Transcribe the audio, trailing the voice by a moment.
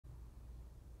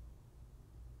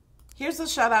Here's a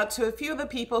shout out to a few of the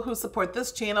people who support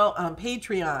this channel on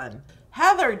Patreon.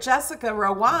 Heather, Jessica,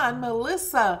 Rowan,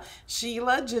 Melissa,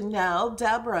 Sheila, Janelle,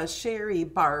 Deborah, Sherry,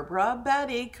 Barbara,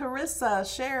 Betty, Carissa,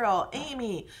 Cheryl,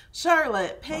 Amy,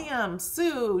 Charlotte, Pam,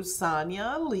 Sue,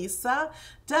 Sonia, Lisa,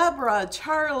 Deborah,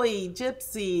 Charlie,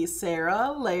 Gypsy,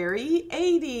 Sarah, Larry,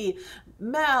 Adi,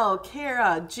 Mel,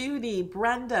 Kara, Judy,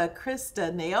 Brenda,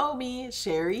 Krista, Naomi,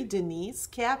 Sherry, Denise,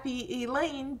 Cappy,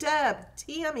 Elaine, Deb,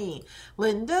 Tammy,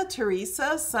 Linda,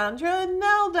 Teresa, Sandra, and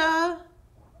Nelda.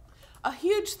 A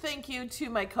huge thank you to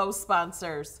my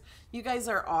co-sponsors. You guys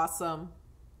are awesome.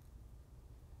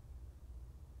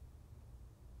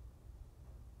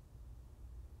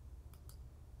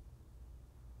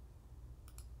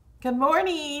 Good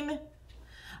morning.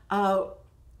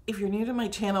 If you're new to my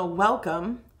channel,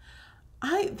 welcome.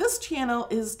 This channel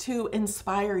is to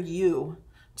inspire you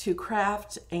to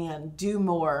craft and do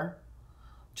more,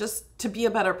 just to be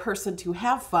a better person, to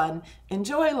have fun,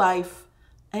 enjoy life,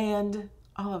 and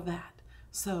all of that.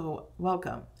 So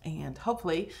welcome, and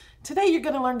hopefully today you're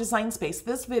going to learn Design Space.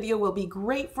 This video will be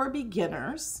great for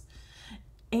beginners,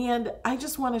 and I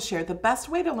just want to share the best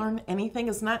way to learn anything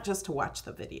is not just to watch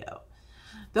the video.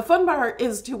 The fun part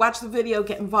is to watch the video,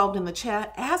 get involved in the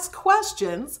chat, ask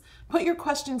questions, put your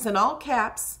questions in all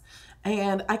caps,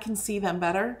 and I can see them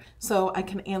better so I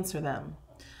can answer them.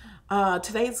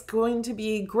 Today's going to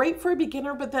be great for a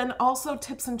beginner, but then also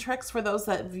tips and tricks for those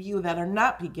of you that are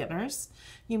not beginners.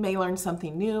 You may learn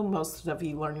something new. Most of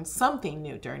you learn something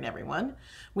new during everyone.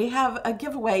 We have a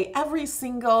giveaway every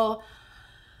single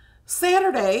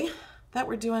Saturday that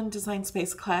we're doing Design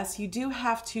Space class. You do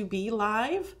have to be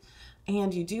live,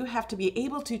 and you do have to be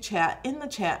able to chat in the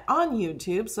chat on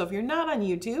YouTube. So if you're not on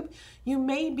YouTube, you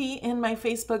may be in my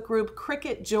Facebook group,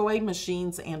 Cricut Joy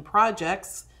Machines and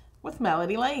Projects with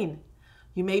Melody Lane.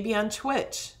 You may be on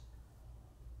Twitch.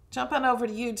 Jump on over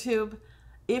to YouTube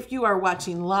if you are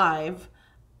watching live,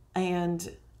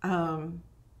 and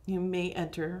you may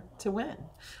enter to win.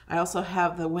 I also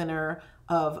have the winner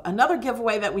of another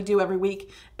giveaway that we do every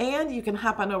week, and you can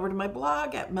hop on over to my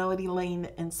blog at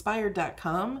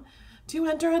melodylaneinspired.com to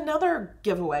enter another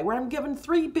giveaway where I'm giving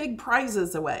 3 big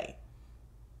prizes away.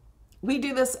 We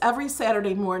do this every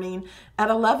Saturday morning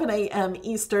at 11 a.m.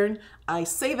 Eastern. I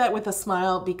say that with a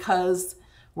smile because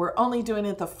we're only doing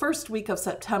it the first week of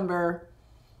September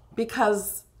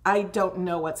because I don't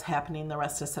know what's happening the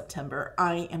rest of September.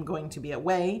 I am going to be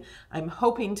away. I'm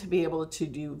hoping to be able to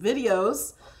do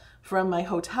videos from my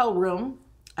hotel room.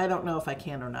 I don't know if I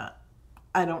can or not.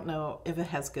 I don't know if it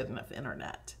has good enough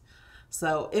internet.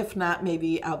 So if not,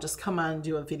 maybe I'll just come on and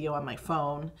do a video on my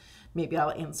phone. Maybe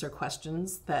I'll answer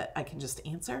questions that I can just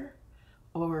answer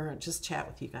or just chat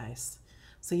with you guys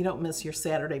so you don't miss your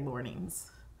Saturday mornings.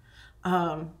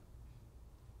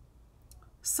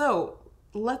 So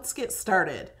let's get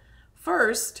started.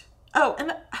 First, oh,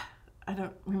 and I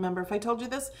don't remember if I told you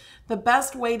this, the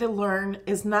best way to learn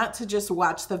is not to just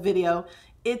watch the video,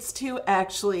 it's to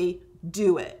actually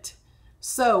do it.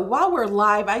 So while we're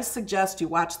live, I suggest you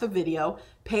watch the video,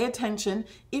 pay attention.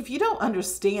 If you don't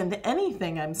understand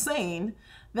anything I'm saying,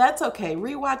 that's okay.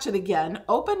 Rewatch it again.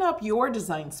 Open up your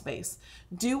Design Space.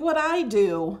 Do what I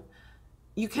do.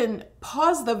 You can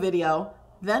pause the video,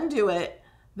 then do it,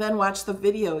 then watch the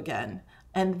video again.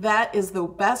 And that is the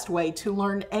best way to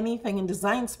learn anything in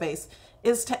Design Space,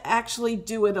 is to actually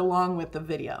do it along with the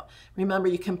video. Remember,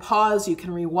 you can pause, you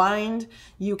can rewind,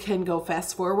 you can go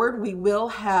fast forward. We will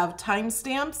have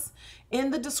timestamps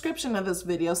in the description of this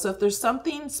video. So if there's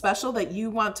something special that you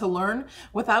want to learn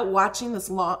without watching this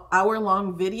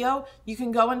hour-long video, you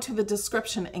can go into the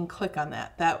description and click on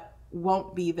that. That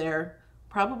won't be there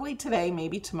probably today,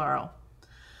 maybe tomorrow.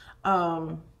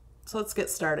 So let's get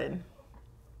started.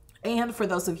 And for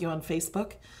those of you on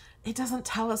Facebook, it doesn't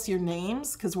tell us your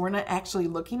names because we're not actually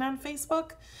looking on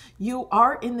Facebook. You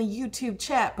are in the YouTube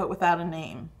chat, but without a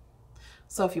name.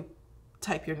 So if you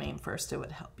type your name first, it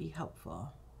would be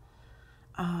helpful.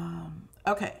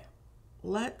 Okay,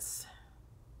 let's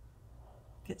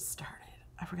get started.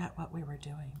 I forgot what we were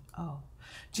doing. Oh,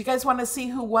 do you guys want to see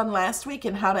who won last week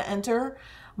and how to enter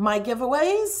my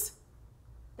giveaways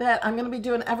that I'm going to be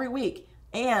doing every week?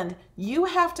 And you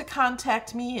have to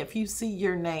contact me if you see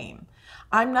your name.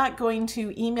 I'm not going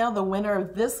to email the winner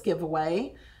of this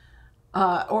giveaway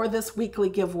or this weekly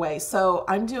giveaway. So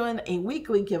I'm doing a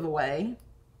weekly giveaway,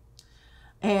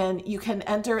 and you can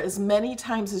enter as many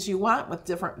times as you want with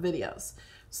different videos.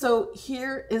 So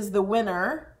here is the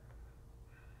winner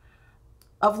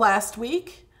of last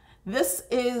week. This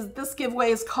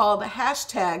giveaway is called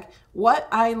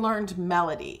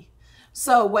 #WhatILearnedMelody.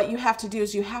 So what you have to do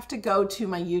is you have to go to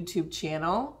my YouTube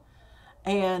channel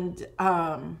and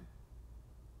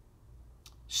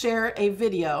share a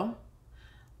video,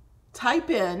 type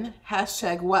in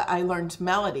hashtag what I learned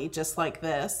melody, just like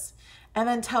this, and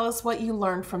then tell us what you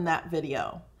learned from that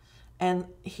video. And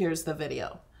here's the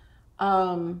video.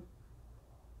 Let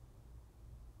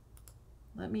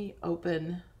me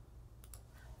open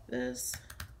this.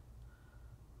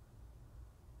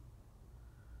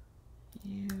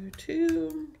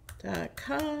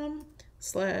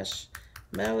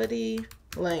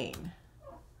 youtube.com/melodylane.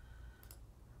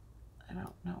 I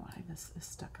don't know why this is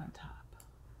stuck on top.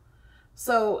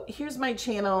 So here's my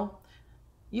channel.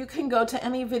 You can go to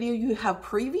any video you have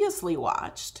previously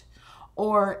watched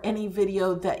or any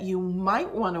video that you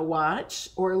might want to watch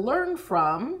or learn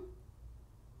from.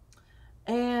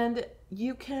 And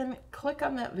you can click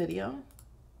on that video.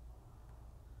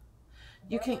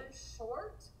 You can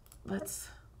short. Let's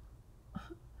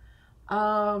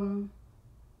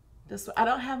this, I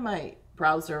don't have my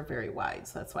browser very wide,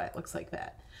 so that's why it looks like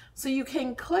that. So you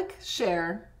can click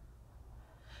share.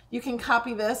 You can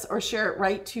copy this or share it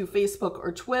right to Facebook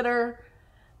or Twitter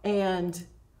and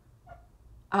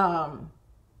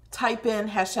type in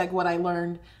hashtag what I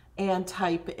learned and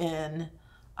type in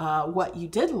what you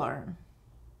did learn.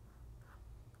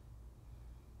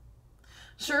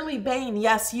 Shirley Bain,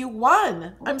 yes, you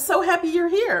won. I'm so happy you're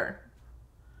here.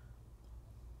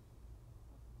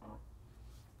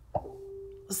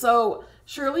 So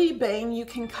Shirley Bain, you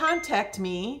can contact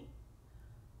me.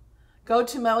 Go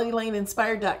to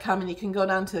melodylaneinspired.com and you can go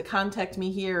down to contact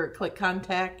me here or click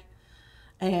contact.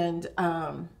 And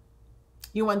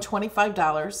you won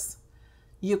 $25.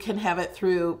 You can have it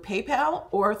through PayPal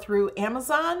or through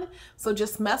Amazon. So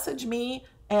just message me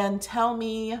and tell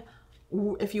me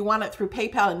if you want it through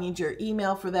PayPal, I need your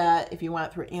email for that. If you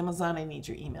want it through Amazon, I need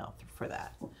your email for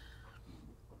that.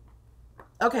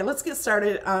 Okay, let's get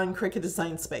started on Cricut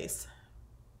Design Space.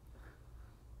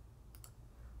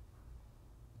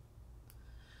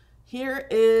 Here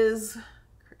is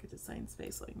Cricut Design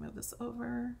Space. Let me move this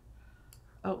over.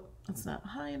 Oh, it's not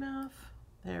high enough.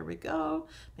 There we go.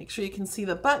 Make sure you can see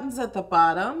the buttons at the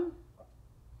bottom.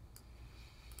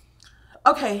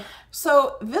 Okay,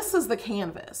 so this is the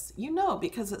canvas. You know,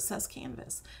 because it says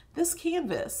canvas. This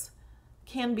canvas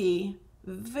can be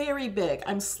very big.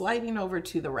 I'm sliding over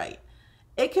to the right.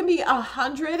 It can be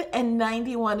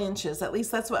 191 inches. At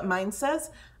least that's what mine says.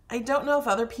 I don't know if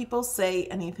other people say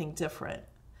anything different.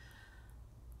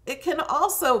 It can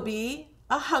also be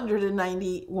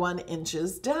 191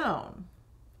 inches down.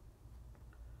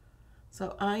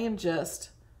 So you can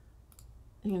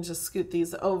just scoot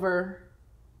these over.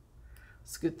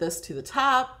 Scoot this to the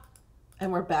top,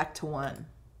 and we're back to 1.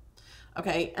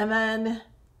 Okay, and then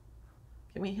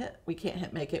can we hit? We can't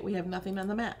hit make it. We have nothing on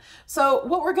the mat. So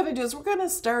what we're going to do is we're going to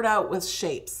start out with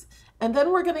shapes, and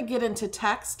then we're going to get into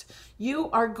text. You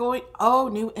are going, oh,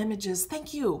 new images.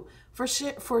 Thank you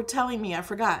for telling me. I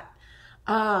forgot.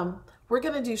 We're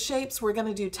going to do shapes. We're going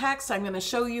to do text. I'm going to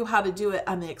show you how to do it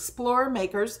on the Explorer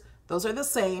Makers. Those are the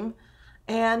same.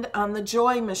 And on the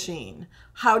Joy machine,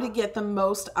 how to get the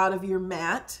most out of your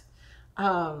mat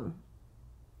and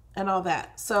all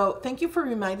that. So thank you for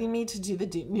reminding me to do the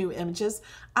new images.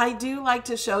 I do like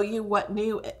to show you what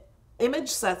new image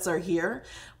sets are here.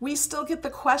 We still get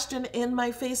the question in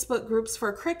my Facebook groups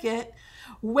for Cricut,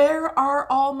 where are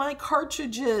all my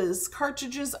cartridges?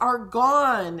 Cartridges are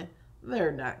gone.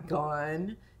 They're not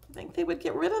gone. You think they would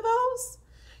get rid of those?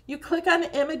 You click on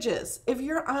images. If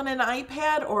you're on an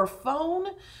iPad or phone,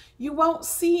 you won't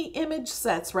see image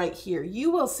sets right here. You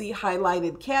will see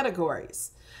highlighted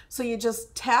categories. So you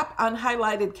just tap on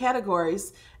highlighted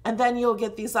categories and then you'll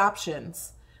get these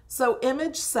options. So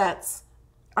image sets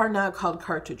are now called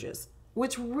cartridges,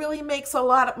 which really makes a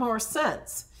lot more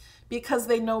sense because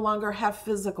they no longer have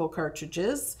physical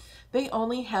cartridges. They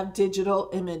only have digital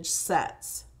image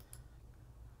sets.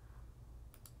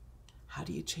 How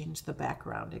do you change the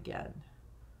background again?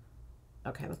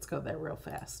 Okay, let's go there real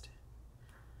fast.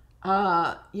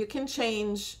 You can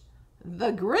change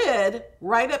the grid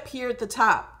right up here at the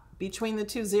top between the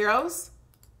 2 zeros.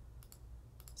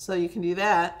 So you can do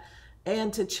that.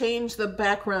 And to change the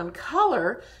background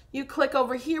color, you click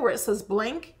over here where it says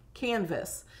blank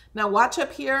canvas. Now watch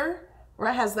up here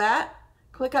where it has that.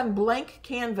 Click on blank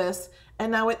canvas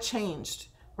and now it changed.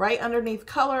 Right underneath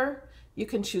color, you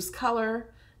can choose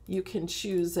color. You can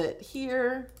choose it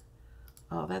here.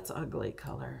 Oh, that's ugly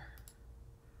color.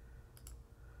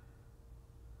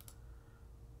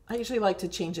 I usually like to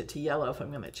change it to yellow if I'm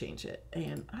going to change it.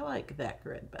 And I like that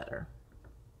grid better.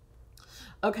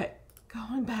 Okay,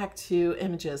 going back to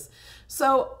images.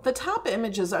 So the top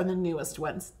images are the newest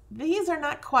ones. These are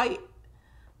not quite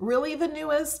really the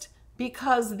newest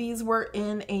because these were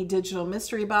in a digital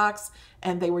mystery box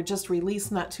and they were just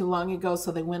released not too long ago,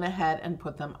 so they went ahead and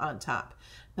put them on top.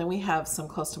 Then we have some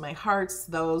close to my hearts.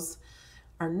 Those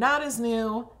are not as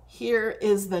new. Here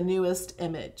is the newest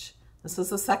image. This is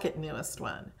the second newest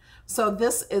one. So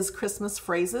this is Christmas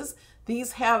phrases.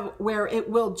 These have where it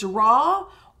will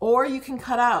draw or you can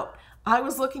cut out. I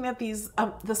was looking at these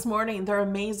this morning. They're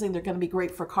amazing. They're going to be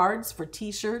great for cards, for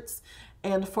t-shirts,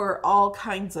 and for all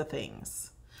kinds of things.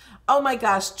 Oh my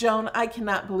gosh, Joan, I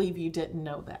cannot believe you didn't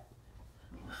know that.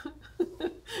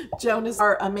 Joan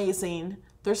are amazing.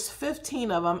 There's 15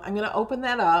 of them. I'm going to open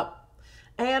that up.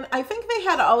 And I think they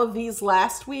had all of these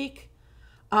last week.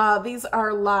 These are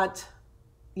a lot.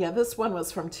 Yeah, this one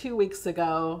was from 2 weeks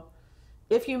ago.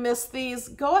 If you missed these,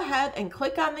 go ahead and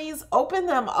click on these, open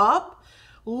them up.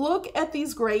 Look at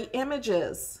these great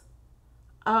images.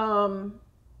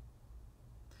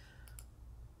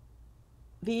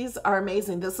 These are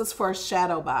amazing. This is for a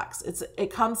shadow box.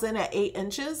 It comes in at 8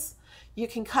 inches. You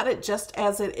can cut it just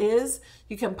as it is.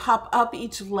 You can pop up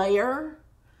each layer.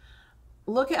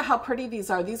 Look at how pretty these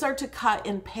are. These are to cut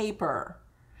in paper.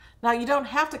 Now you don't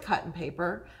have to cut in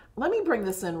paper. Let me bring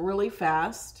this in really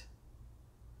fast.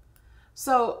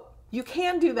 So you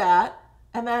can do that.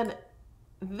 And then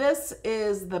this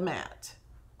is the mat.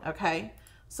 Okay.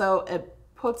 So it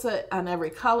puts it on every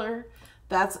color.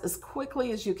 That's as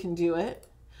quickly as you can do it.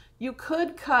 You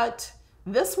could cut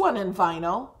this one in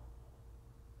vinyl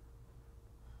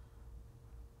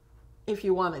if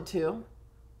you wanted to.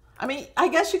 I mean, I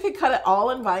guess you could cut it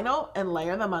all in vinyl and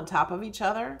layer them on top of each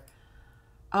other.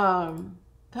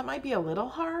 That might be a little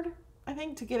hard, I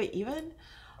think, to get it even.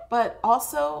 But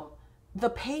also, the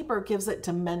paper gives it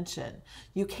dimension.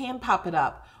 You can pop it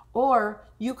up. Or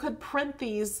you could print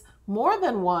these more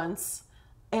than once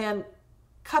and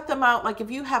cut them out. Like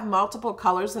if you have multiple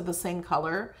colors of the same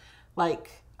color,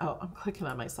 like, oh, I'm clicking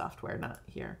on my software, not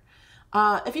here.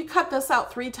 If you cut this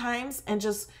out 3 times and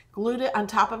just glued it on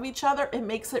top of each other, it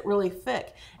makes it really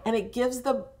thick. And it gives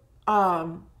the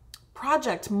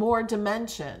project more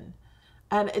dimension.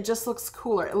 And it just looks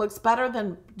cooler. It looks better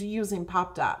than using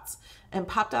pop dots. And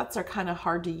pop dots are kind of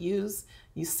hard to use.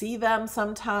 You see them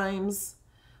sometimes.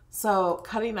 So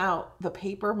cutting out the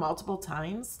paper multiple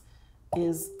times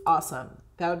is awesome.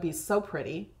 That would be so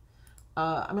pretty.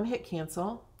 I'm going to hit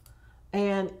cancel.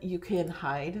 And you can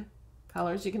hide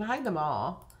colors. You can hide them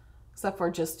all, except for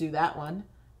just do that one.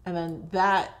 And then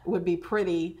that would be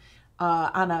pretty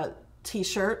on a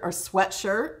t-shirt or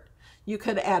sweatshirt. You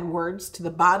could add words to the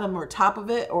bottom or top of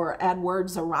it or add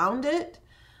words around it.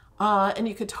 And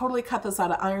you could totally cut this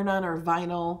out of iron-on or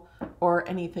vinyl or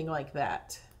anything like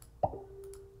that.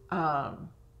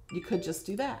 You could just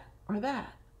do that or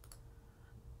that.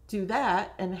 Do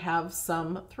that and have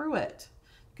some through it.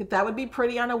 That would be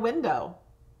pretty on a window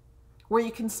where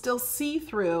you can still see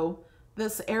through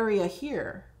this area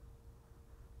here.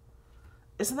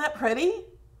 Isn't that pretty?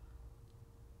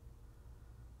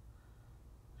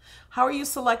 How are you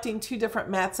selecting 2 different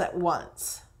mats at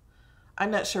once? I'm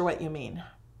not sure what you mean.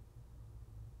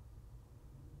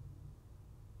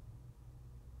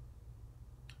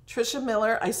 Trisha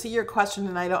Miller, I see your question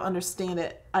and I don't understand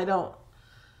it.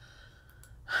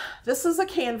 This is a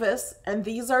canvas and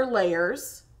these are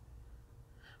layers.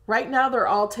 Right now they're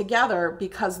all together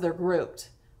because they're grouped.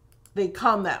 They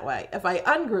come that way. If I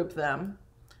ungroup them,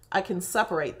 I can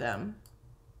separate them.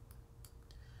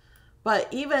 But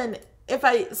even if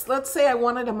let's say I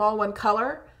wanted them all one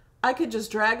color, I could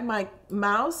just drag my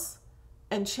mouse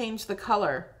and change the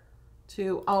color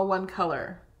to all one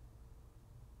color.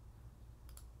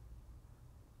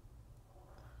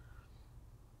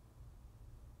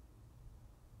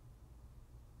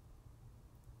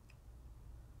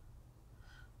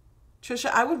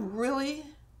 Trisha, I would really,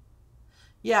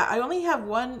 yeah, I only have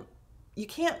one. You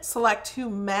can't select 2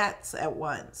 mats at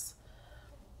once.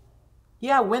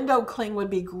 Yeah, window cling would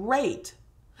be great.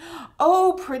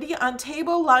 Oh, pretty on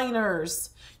table liners.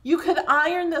 You could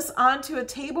iron this onto a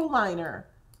table liner.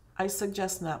 I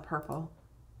suggest not purple.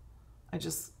 I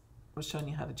just was showing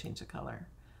you how to change the color.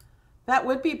 That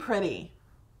would be pretty.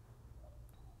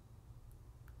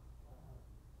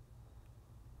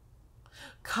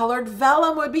 Colored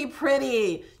vellum would be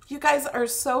pretty. You guys are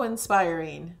so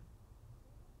inspiring.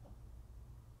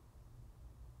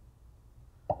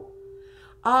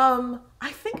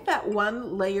 I think that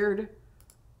one layered,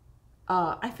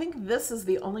 I think this is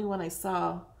the only one I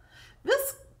saw.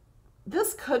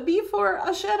 This could be for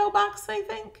a shadow box, I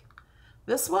think.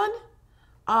 This one,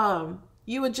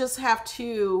 you would just have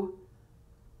to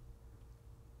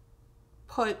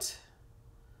put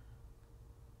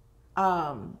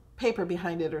paper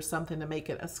behind it or something to make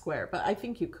it a square, but I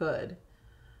think you could.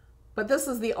 But this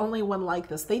is the only one like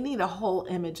this. They need a whole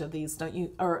image of these, don't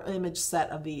you? Or image set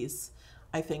of these,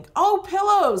 I think. Oh,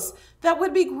 pillows! That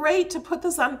would be great to put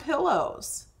this on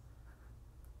pillows.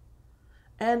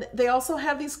 And they also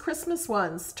have these Christmas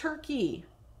ones, turkey.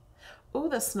 Oh,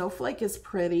 the snowflake is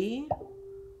pretty.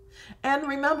 And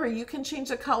remember, you can change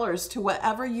the colors to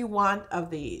whatever you want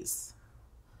of these.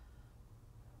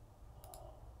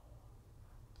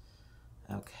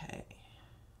 Okay.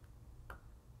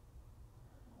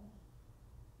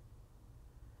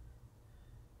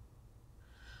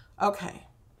 Okay.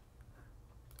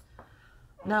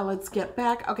 Now let's get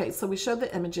back. Okay, so we showed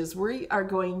the images. We are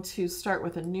going to start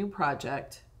with a new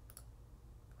project.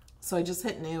 So I just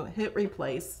hit new, hit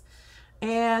replace.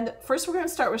 And first we're going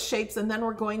to start with shapes, and then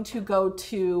we're going to go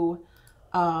to, you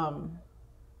know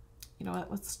what,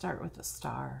 let's start with a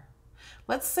star.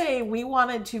 Let's say we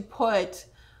wanted to put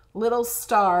little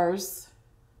stars,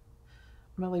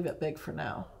 I'm going to leave it big for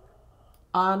now,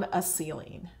 on a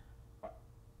ceiling.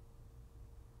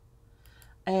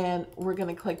 And we're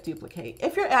going to click duplicate.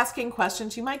 If you're asking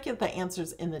questions, you might get the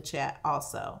answers in the chat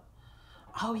also.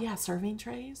 Oh yeah, serving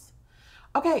trays.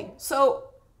 Okay, so,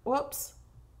 whoops.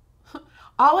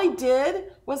 All I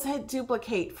did was hit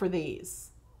duplicate for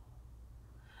these.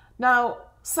 Now,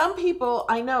 some people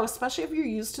I know, especially if you're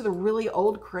used to the really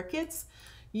old Cricuts,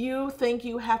 you think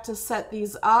you have to set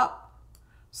these up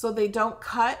so they don't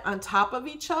cut on top of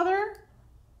each other.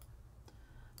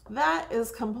 That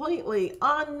is completely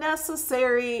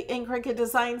unnecessary in Cricut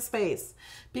Design Space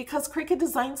because Cricut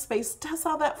Design Space does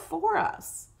all that for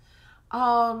us.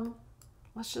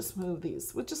 Let's just move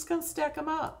these. We're just going to stack them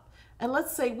up. And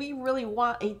let's say we really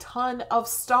want a ton of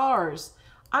stars.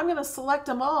 I'm going to select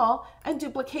them all and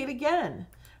duplicate again.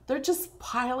 They're just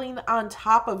piling on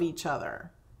top of each other.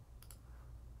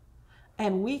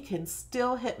 And we can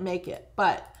still hit make it.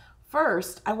 But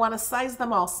first, I want to size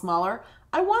them all smaller.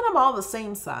 I want them all the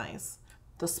same size.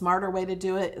 The smarter way to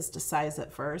do it is to size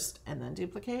it first and then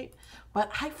duplicate.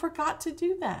 But I forgot to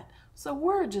do that. So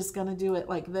we're just going to do it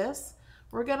like this.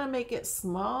 We're going to make it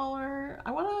smaller.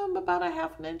 I want them about a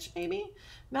 ½ inch maybe.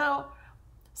 Now,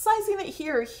 sizing it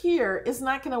here is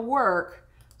not going to work.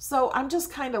 So I'm just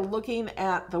kind of looking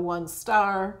at the one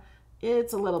star.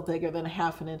 It's a little bigger than a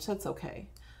 ½ inch. That's okay.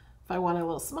 If I want it a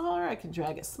little smaller, I can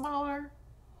drag it smaller.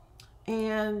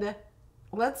 And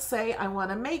let's say I want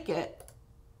to make it.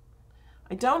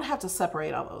 I don't have to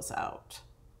separate all those out.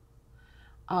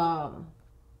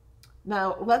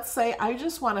 Now, let's say I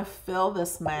just want to fill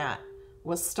this mat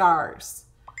with stars.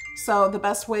 So the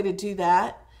best way to do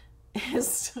that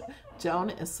is,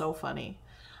 Joan is so funny,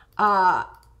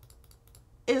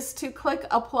 is to click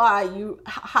apply. You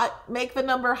make the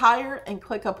number higher and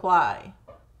click apply.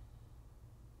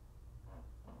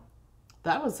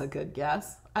 That was a good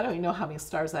guess. I don't even know how many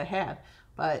stars I had,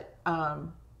 but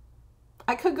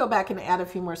I could go back and add a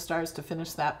few more stars to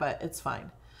finish that, but it's fine.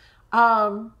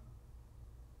 And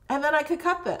then I could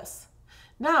cut this.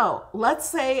 Now, let's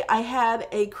say I had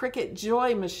a Cricut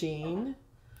Joy machine.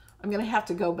 I'm going to have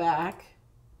to go back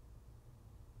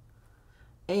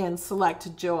and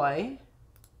select Joy.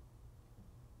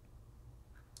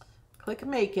 Click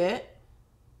Make It.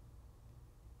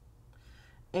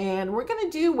 And we're going to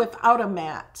do without a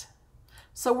mat.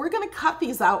 So we're going to cut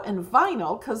these out in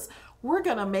vinyl because we're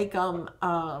going to make them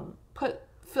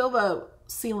fill the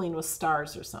ceiling with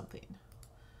stars or something.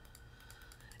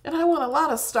 And I want a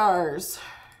lot of stars.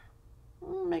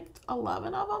 Make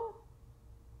 11 of them.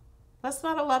 That's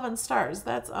not 11 stars.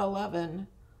 That's 11.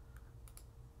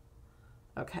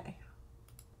 Okay.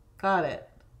 Got it.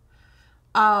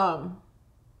 So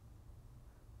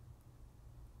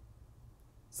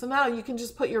now you can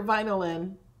just put your vinyl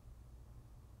in.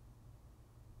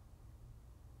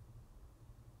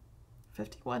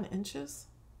 51 inches?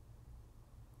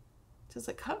 Does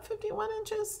it cut 51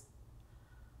 inches?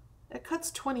 It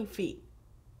cuts 20 feet.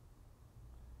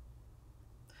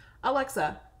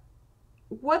 Alexa,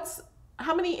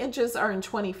 how many inches are in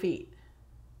 20 feet?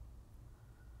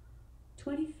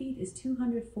 20 feet is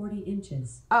 240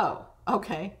 inches. Oh,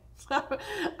 okay.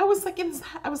 I was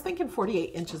thinking 48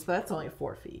 inches, but that's only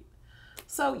 4 feet.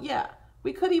 So yeah,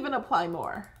 we could even apply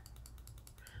more.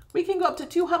 We can go up to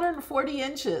 240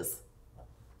 inches.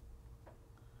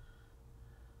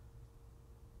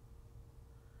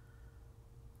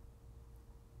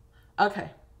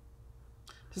 Okay.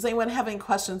 Does anyone have any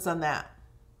questions on that?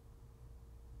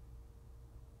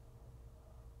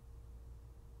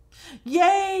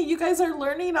 Yay, you guys are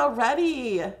learning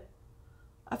already.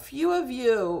 A few of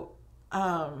you.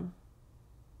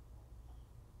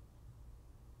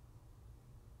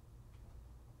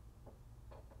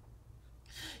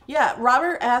 Yeah,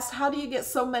 Robert asked, how do you get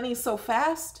so many so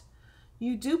fast?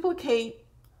 You duplicate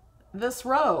this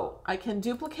row. I can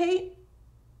duplicate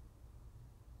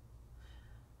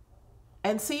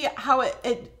and see how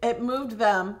it moved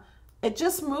them. It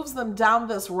just moves them down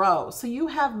this row. So you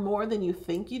have more than you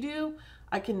think you do.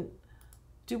 I can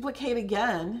duplicate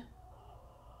again.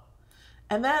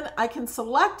 And then I can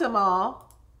select them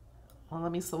all. Well,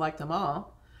 let me select them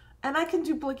all. And I can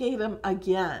duplicate them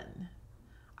again.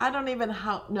 I don't even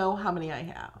know how many I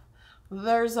have.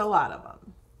 There's a lot of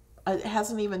them. It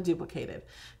hasn't even duplicated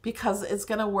because it's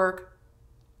going to work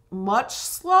much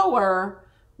slower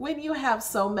when you have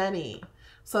so many.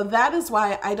 So that is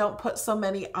why I don't put so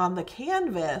many on the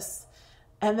canvas.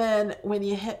 And then when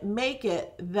you hit make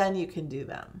it, then you can do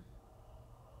them.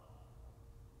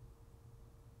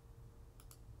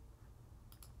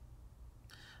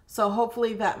 So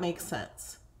hopefully that makes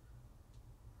sense.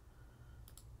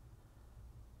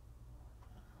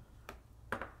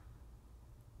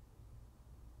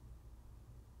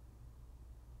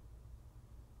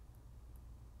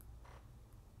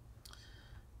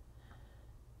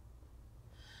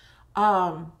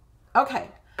 Okay,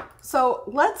 so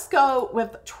let's go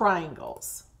with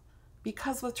triangles,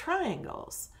 because with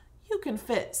triangles, you can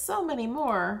fit so many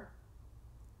more.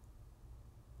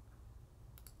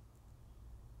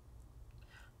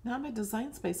 Now my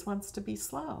design space wants to be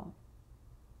slow.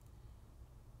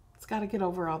 It's got to get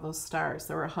over all those stars.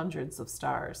 There were hundreds of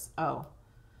stars. Oh,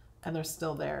 and they're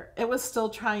still there. It was still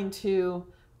trying to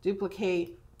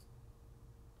duplicate.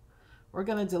 We're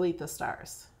going to delete the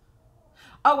stars.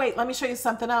 Oh, wait, let me show you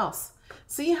something else.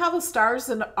 See how the stars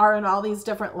are in all these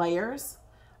different layers?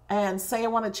 And say I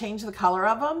want to change the color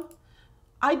of them.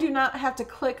 I do not have to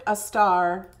click a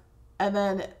star and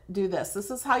then do this.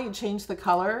 This is how you change the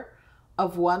color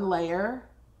of one layer.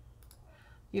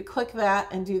 You click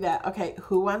that and do that. Okay,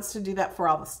 who wants to do that for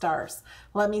all the stars?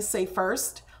 Let me say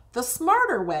first, the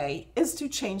smarter way is to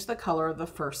change the color of the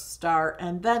first star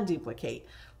and then duplicate.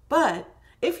 But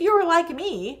if you're like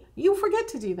me, you forget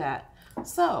to do that.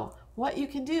 So what you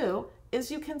can do is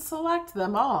you can select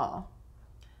them all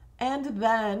and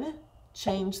then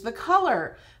change the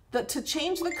color. To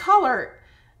change the color,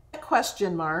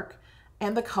 question mark,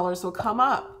 and the colors will come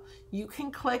up. You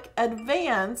can click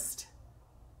advanced.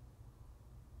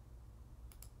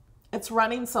 It's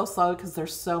running so slow because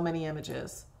there's so many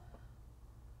images.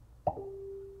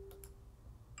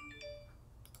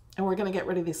 And we're going to get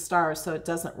rid of these stars so it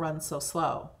doesn't run so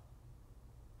slow.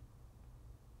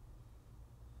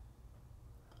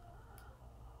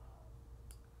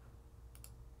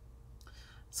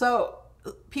 So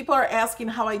people are asking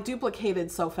how I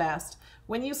duplicated so fast.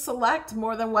 When you select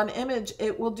more than one image,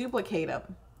 it will duplicate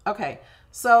them. Okay,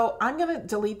 so I'm going to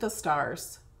delete the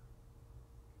stars.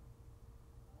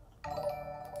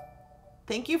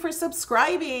 Thank you for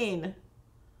subscribing.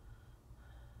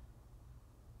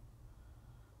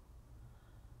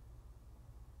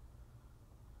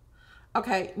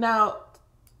 Okay, now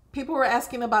people were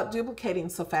asking about duplicating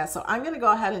so fast, so I'm going to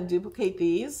go ahead and duplicate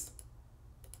these.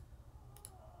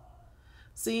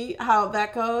 See how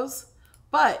that goes?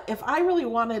 But if I really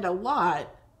wanted a lot,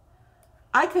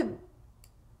 I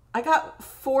got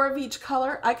 4 of each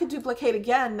color. I could duplicate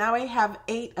again. Now I have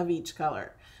 8 of each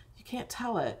color. You can't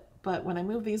tell it, but when I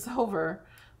move these over,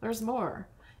 there's more.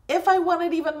 If I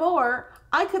wanted even more,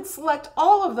 I could select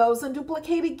all of those and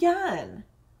duplicate again.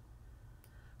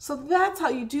 So that's how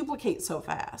you duplicate so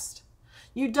fast.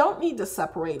 You don't need to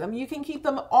separate them. You can keep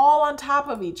them all on top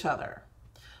of each other.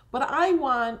 But I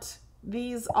want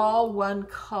these all one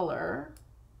color.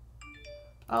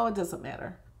 Oh, it doesn't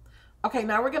matter. Okay,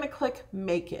 now we're going to click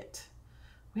Make It.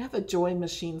 We have the Join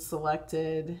Machine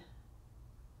selected.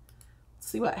 Let's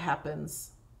see what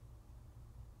happens.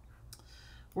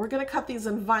 We're going to cut these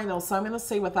in vinyl, so I'm going to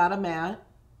say without a mat.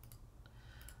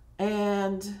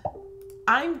 And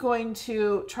I'm going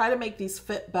to try to make these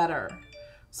fit better.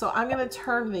 So I'm going to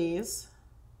turn these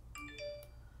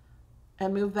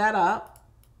and move that up.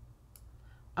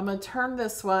 I'm going to turn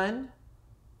this one.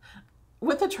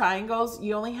 With the triangles,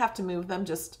 you only have to move them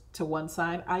just to one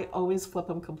side. I always flip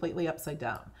them completely upside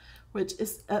down, which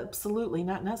is absolutely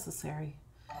not necessary.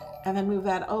 And then move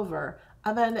that over.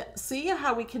 And then see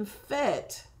how we can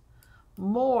fit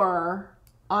more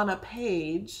on a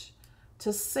page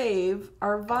to save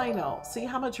our vinyl. See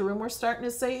how much room we're starting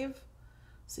to save?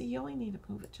 See, you only need to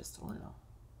move it just a little.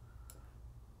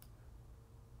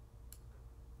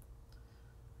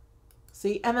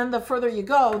 See, and then the further you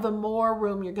go, the more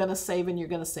room you're going to save, and you're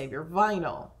going to save your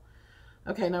vinyl.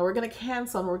 Okay, now we're going to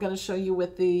cancel, and we're going to show you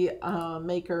with the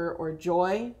Maker or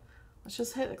Joy. Let's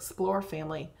just hit Explore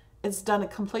Family. it's done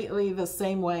it completely the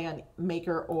same way on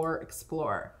Maker or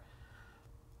Explorer.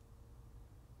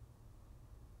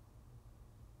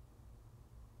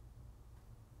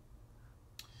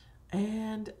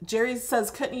 And Jerry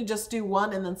says, couldn't you just do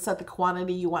one and then set the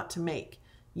quantity you want to make?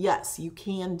 Yes, you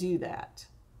can do that.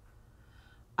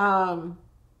 So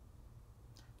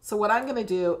what I'm going to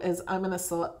do is I'm going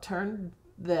to turn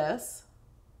this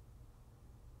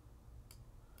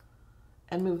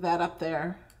and move that up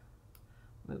there.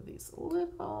 Move these a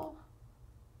little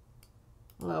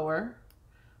lower.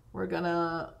 We're going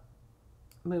to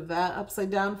move that upside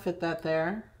down, fit that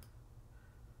there.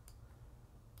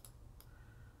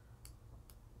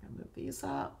 Move these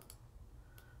up.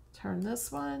 Turn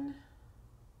this one.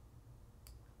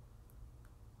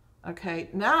 Okay,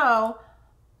 now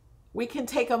we can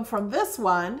take them from this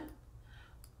one.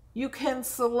 You can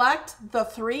select the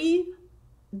 3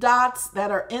 dots that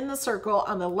are in the circle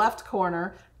on the left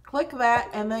corner, click that,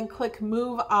 and then click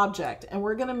Move Object. And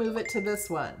we're going to move it to this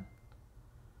one.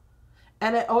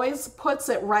 And it always puts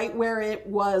it right where it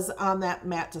was on that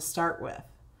mat to start with.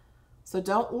 So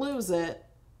don't lose it.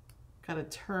 Got to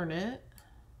turn it.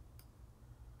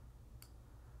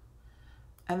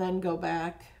 And then go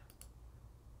back.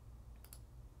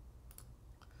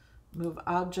 Move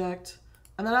Object.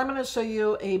 And then I'm going to show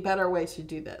you a better way to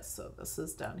do this. So this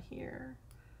is down here.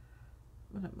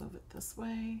 I'm going to move it this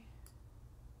way.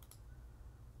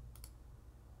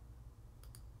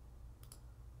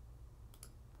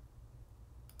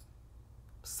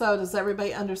 So does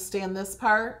everybody understand this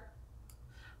part?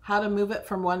 How to move it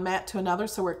from one mat to another?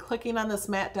 So we're clicking on this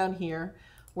mat down here.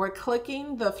 We're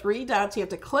clicking the 3 dots. You have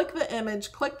to click the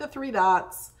image, click the 3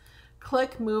 dots,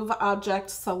 click Move Object,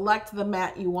 select the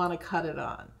mat you want to cut it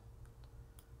on.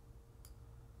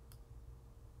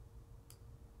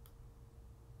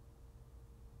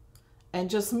 And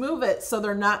just move it so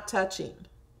they're not touching.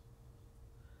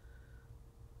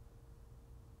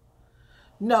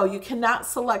 No, you cannot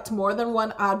select more than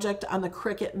one object on the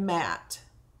Cricut mat.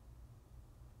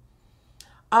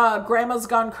 Grandma's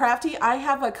Gone Crafty, I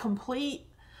have a complete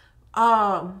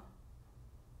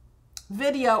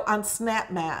video on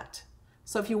Snap Mat.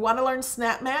 So if you want to learn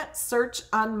Snap Mat, search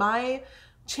on my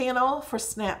channel for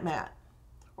Snap Mat,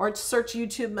 or search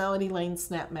YouTube Melody Lane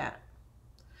Snap Mat.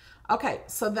 Okay,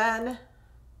 so then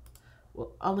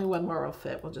only one more will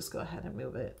fit. We'll just go ahead and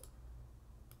move it.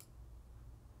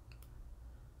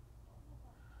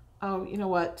 Oh, you know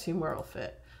what? 2 more will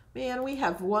fit. Man, we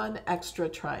have 1 extra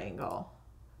triangle.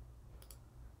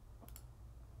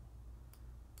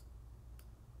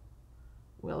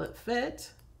 Will it fit?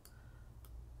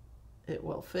 It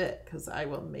will fit because I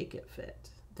will make it fit.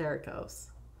 There it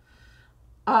goes.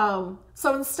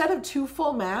 So instead of 2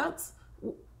 full mats,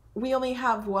 we only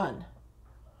have 1.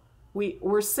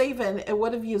 We're saving, it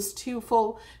would have used 2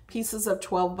 full pieces of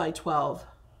 12 by 12.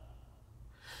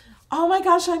 Oh my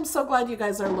gosh, I'm so glad you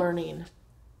guys are learning.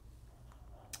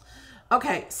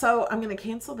 Okay, so I'm going to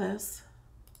cancel this.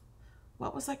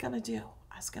 What was I going to do?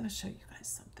 I was going to show you guys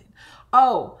something.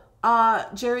 Oh,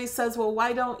 Jerry says, well,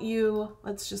 why don't you,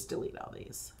 let's just delete all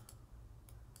these.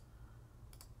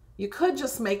 You could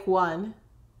just make 1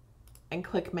 and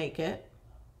click Make It.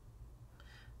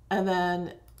 And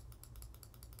then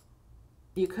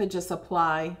you could just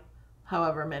apply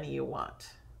however many you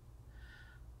want.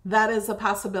 That is a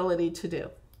possibility to do.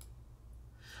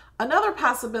 Another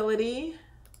possibility,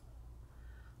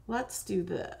 let's do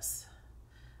this,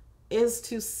 is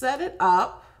to set it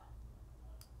up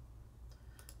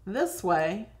this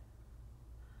way.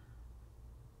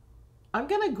 I'm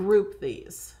going to group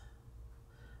these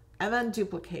and then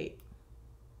duplicate.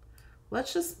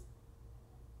 Let's just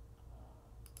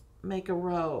make a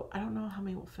row. I don't know how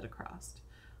many will fit across.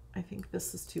 I think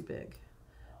this is too big.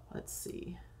 Let's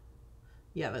see.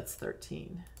 Yeah, that's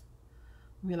 13.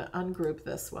 I'm going to ungroup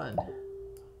this one.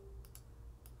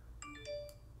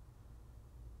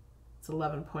 It's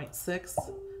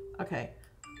 11.6. Okay.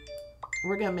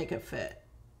 We're going to make it fit.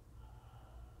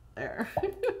 There.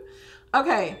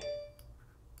 Okay.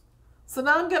 So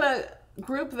now I'm going to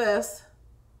group this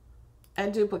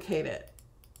and duplicate it.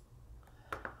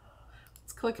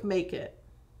 Let's click Make It.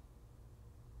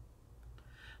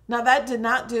 Now that did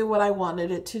not do what I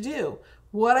wanted it to do.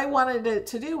 What I wanted it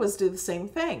to do was do the same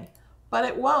thing, but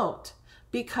it won't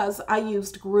because I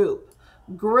used group.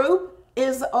 Group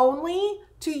is only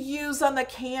to use on the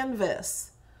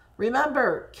canvas.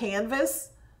 Remember, canvas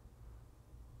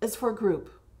is for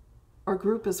group, or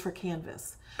group is for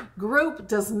canvas. Group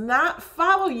does not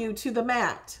follow you to the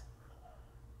mat.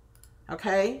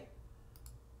 Okay?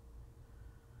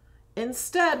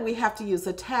 Instead, we have to use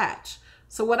attach.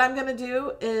 So what I'm going to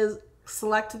do is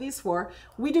select these four.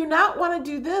 We do not want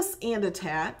to do this and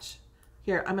attach.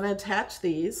 Here, I'm going to attach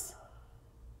these.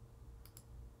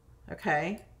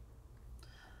 Okay.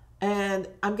 And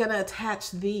I'm going to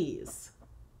attach these.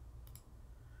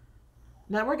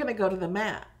 Now we're going to go to the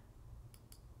mat.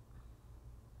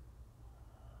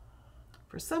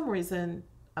 For some reason,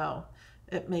 oh,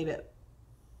 it made it.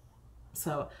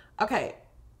 So, okay.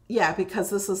 Yeah, because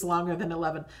this is longer than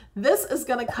 11. This is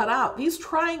going to cut out. These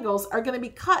triangles are going to be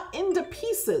cut into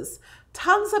pieces,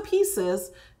 tons of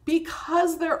pieces,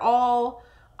 because they're all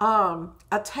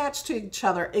attached to each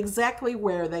other exactly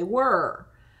where they were.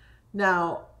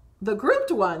 Now, the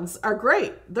grouped ones are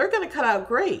great. They're going to cut out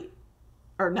great.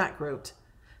 Or not grouped.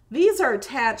 These are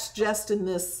attached just in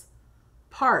this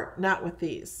part, not with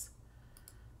these.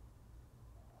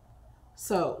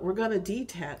 So we're going to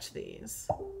detach these.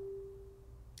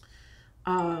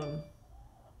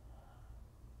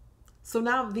 So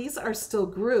now these are still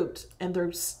grouped, and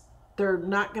they're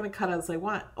not going to cut as I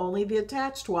want. Only the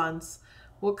attached ones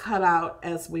will cut out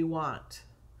as we want.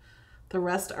 The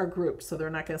rest are grouped, so they're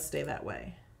not going to stay that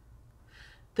way.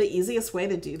 The easiest way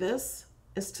to do this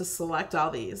is to select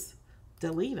all these,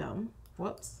 delete them,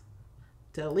 whoops,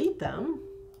 delete them,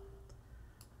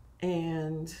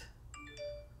 and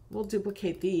we'll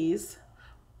duplicate these.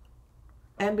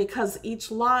 And because each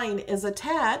line is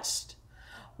attached,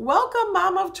 welcome,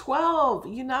 Mom of 12.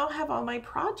 You now have all my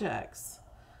projects.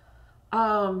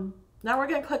 Now we're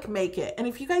going to click Make It. And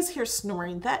if you guys hear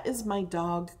snoring, that is my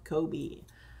dog, Kobe.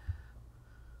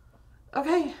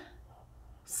 Okay.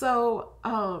 So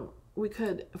we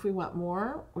could, if we want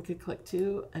more, we could click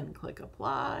 2 and click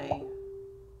Apply.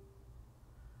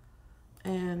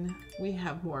 And we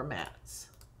have more mats.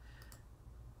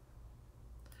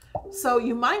 So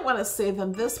you might want to save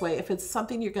them this way if it's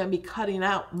something you're going to be cutting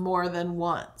out more than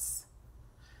once,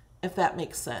 if that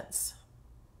makes sense.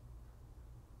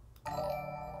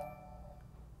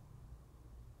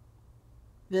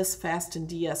 This fast in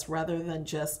DS rather than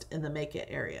just in the Make It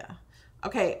area.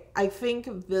 Okay, I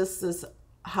think this is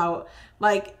how,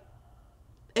 like,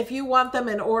 if you want them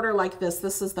in order like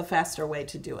this is the faster way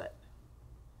to do it.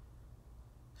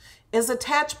 Is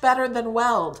attach better than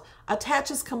weld?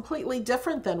 Attach is completely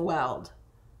different than weld.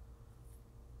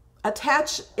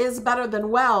 Attach is better than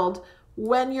weld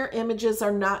when your images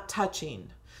are not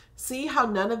touching. See how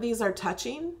none of these are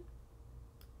touching?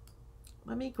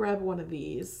 Let me grab one of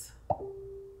these.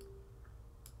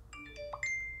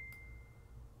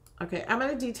 Okay, I'm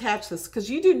going to detach this because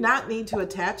you do not need to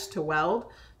attach to weld.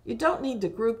 You don't need to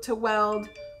group to weld.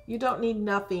 You don't need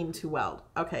nothing to weld.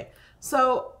 Okay,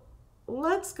 so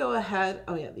let's go ahead.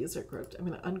 Oh yeah, these are grouped. I'm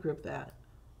going to ungroup that.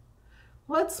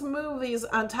 Let's move these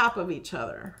on top of each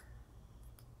other.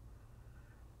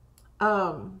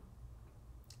 And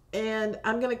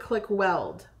I'm going to click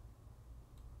Weld.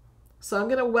 So I'm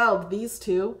going to weld these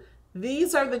two.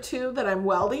 These are the two that I'm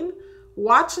welding.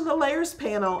 Watch in the layers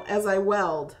panel as I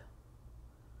weld.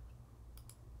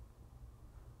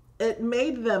 It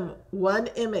made them one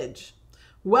image.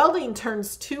 Welding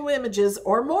turns two images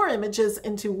or more images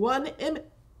into one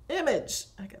image.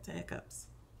 I got the hiccups.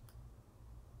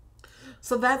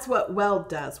 So that's what Weld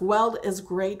does. Weld is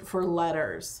great for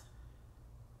letters.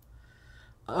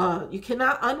 You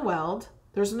cannot unweld.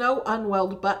 There's no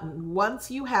unweld button. Once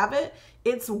you have it,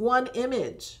 it's one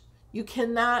image. You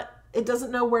cannot, it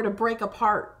doesn't know where to break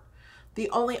apart. The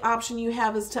only option you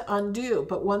have is to undo,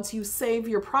 but once you save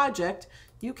your project,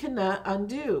 you cannot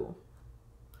undo.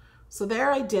 So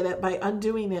there I did it by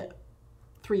undoing it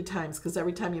 3 times, because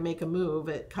every time you make a move,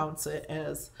 it counts it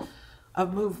as a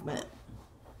movement.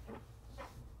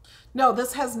 No,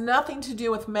 this has nothing to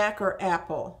do with Mac or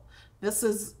Apple. This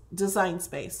is Design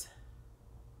Space.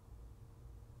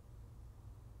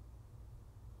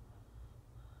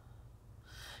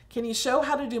 Can you show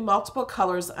how to do multiple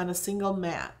colors on a single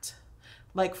mat?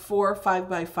 Like 4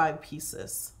 5x5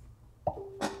 pieces.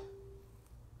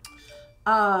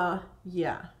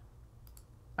 Yeah.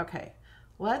 Okay,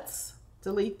 let's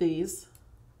delete these.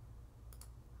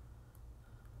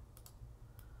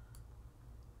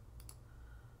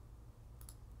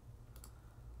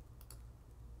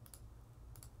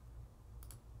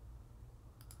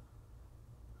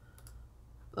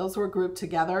 Those were grouped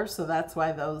together, so that's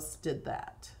why those did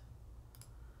that.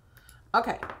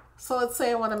 Okay, so let's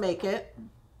say I want to make it,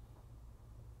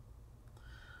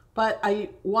 but I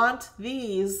want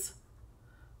these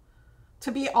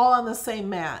to be all on the same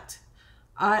mat.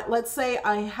 Let's say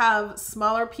I have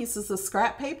smaller pieces of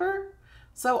scrap paper,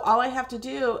 so all I have to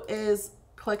do is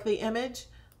click the image,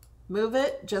 move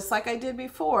it just like I did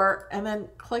before, and then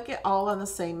click it all on the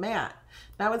same mat.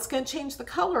 Now it's going to change the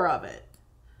color of it.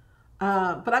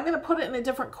 but I'm going to put it in a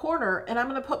different corner, and I'm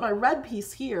going to put my red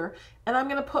piece here, and I'm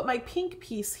going to put my pink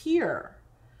piece here.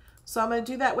 So I'm going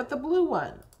to do that with the blue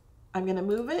one. I'm going to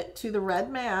move it to the red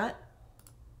mat.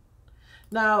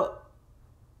 Now,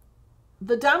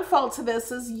 the downfall to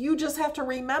this is you just have to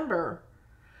remember.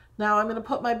 Now I'm going to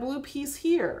put my blue piece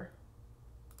here.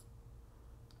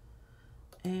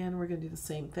 And we're going to do the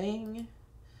same thing.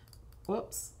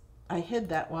 Whoops, I hid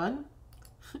that one.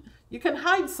 You can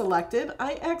hide selected.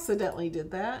 I accidentally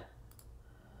did that.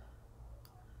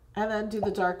 And then do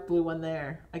the dark blue one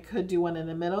there. I could do one in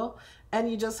the middle. And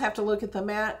you just have to look at the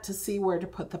mat to see where to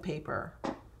put the paper.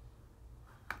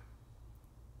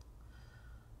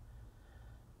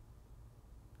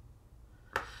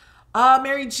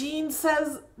 Mary Jean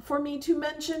says for me to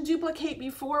mention duplicate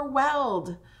before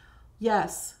weld.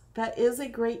 Yes, that is a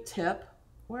great tip.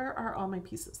 Where are all my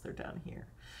pieces? They're down here.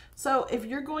 So if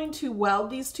you're going to weld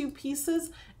these two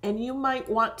pieces, and you might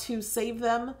want to save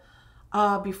them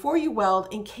before you weld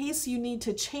in case you need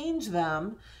to change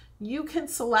them, you can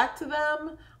select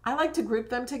them. I like to group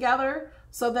them together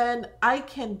so then I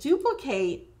can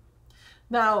duplicate.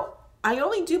 Now, I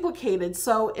only duplicated,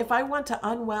 so if I want to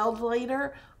unweld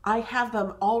later, I have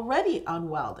them already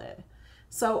unwelded.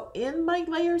 So in my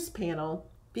layers panel,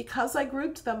 because I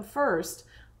grouped them first,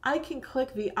 I can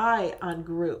click the I on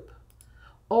group,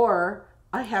 or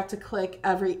I have to click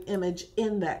every image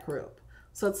in that group.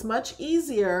 So it's much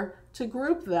easier to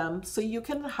group them so you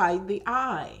can hide the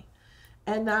I.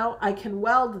 And now I can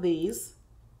weld these.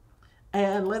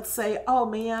 And let's say, oh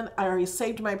man, I already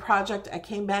saved my project. I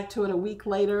came back to it a week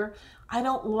later. I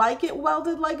don't like it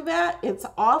welded like that. It's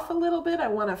off a little bit. I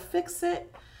want to fix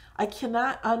it. I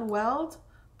cannot unweld,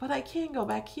 but I can go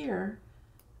back here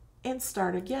and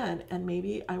start again. And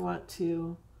maybe I want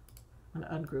to, I'm going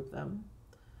to ungroup them.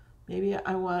 Maybe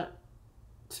I want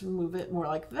to move it more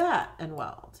like that and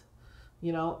weld.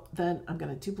 You know, then I'm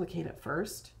going to duplicate it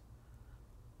first.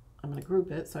 I'm going to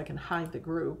group it so I can hide the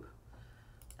group.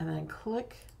 And then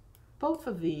click both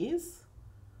of these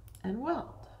and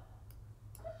weld.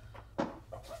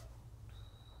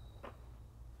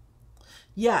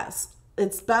 Yes,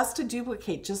 it's best to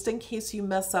duplicate just in case you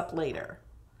mess up later.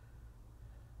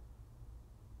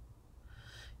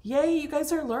 Yay, you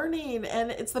guys are learning, and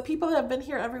it's the people that have been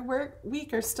here every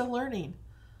week are still learning.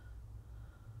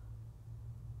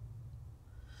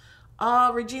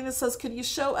 Regina says, could you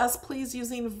show us please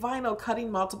using vinyl cutting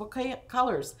multiple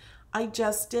colors? I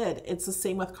just did. It's the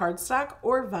same with cardstock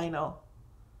or vinyl.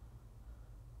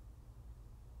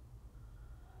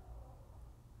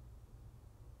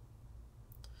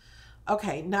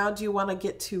 Okay, now do you want to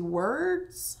get to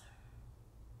words?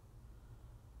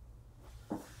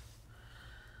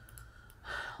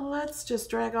 Let's just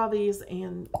drag all these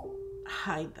and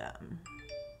hide them.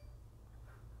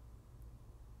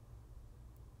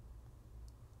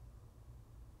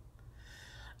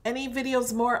 Any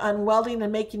videos more on welding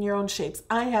and making your own shapes?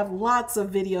 I have lots of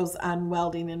videos on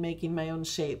welding and making my own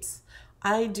shapes.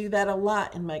 I do that a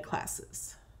lot in my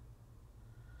classes.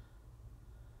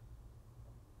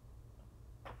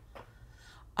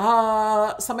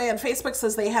 Somebody on Facebook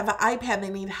says they have an iPad.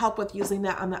 They need help with using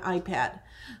that on the iPad.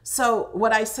 So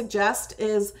what I suggest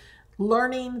is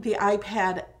learning the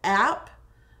iPad app,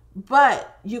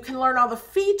 but you can learn all the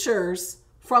features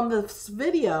from this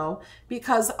video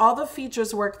because all the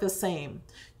features work the same.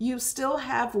 You still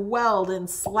have weld and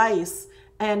slice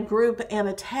and group and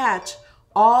attach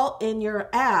all in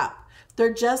your app.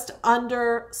 They're just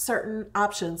under certain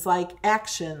options like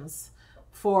actions.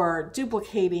 For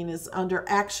duplicating is under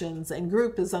actions and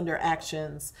group is under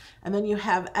actions. And then you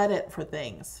have edit for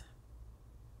things.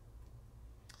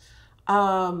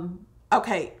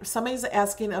 Okay, somebody's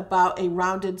asking about a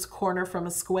rounded corner from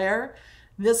a square.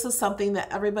 This is something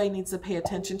that everybody needs to pay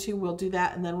attention to. We'll do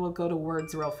that and then we'll go to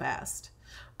words real fast.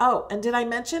 Oh, and did I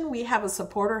mention we have a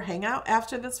supporter hangout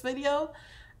after this video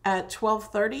at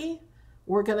 12:30?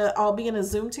 We're gonna all be in a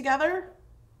Zoom together.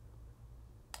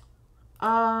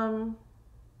 I'm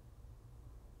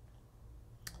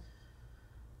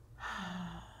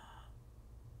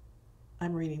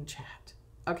reading chat.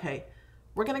 Okay,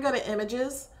 we're gonna go to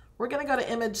images. We're gonna go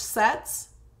to image sets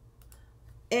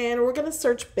and we're gonna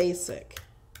search basic.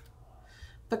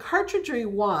 The cartridge we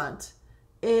want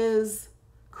is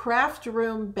Craft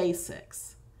Room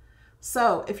Basics.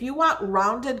 So if you want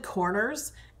rounded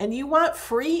corners and you want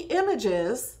free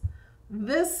images,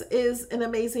 this is an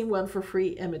amazing one for free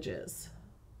images.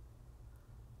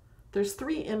 There's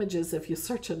 3 images if you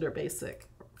search under basic.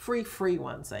 Free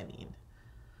ones, I mean.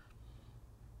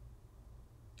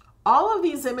 All of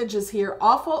these images here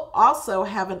also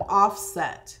have an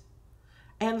offset,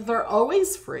 and they're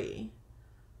always free.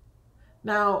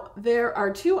 Now, there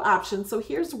are two options. So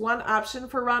here's one option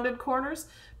for rounded corners.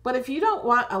 But if you don't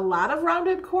want a lot of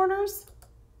rounded corners,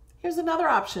 here's another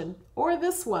option, or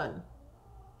this one.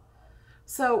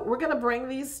 So we're going to bring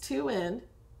these two in.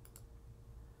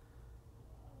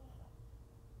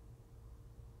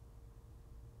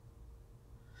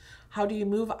 How do you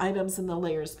move items in the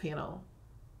layers panel?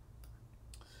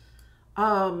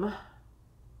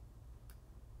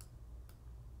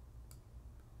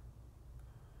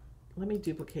 Let me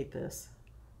duplicate this.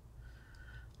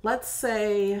 Let's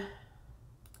say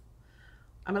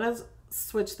I'm going to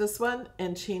switch this one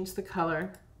and change the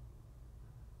color.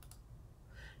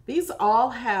 These all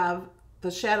have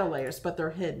the shadow layers, but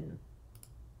they're hidden.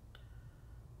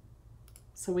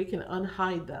 So we can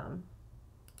unhide them.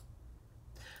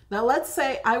 Now let's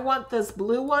say I want this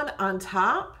blue one on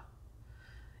top.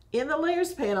 In the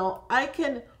layers panel, I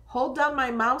can hold down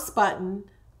my mouse button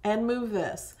and move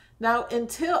this. Now,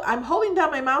 until I'm holding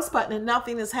down my mouse button and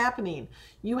nothing is happening,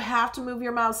 you have to move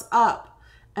your mouse up,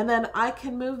 and then I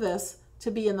can move this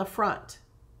to be in the front.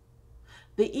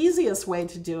 The easiest way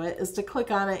to do it is to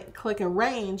click on it, click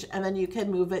arrange, and then you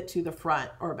can move it to the front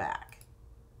or back.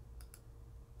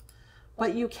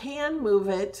 But you can move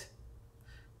it,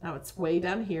 now it's way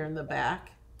down here in the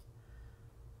back,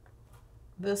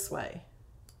 this way.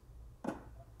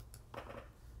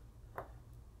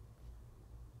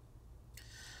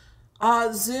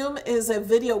 Zoom is a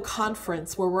video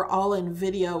conference where we're all in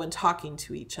video and talking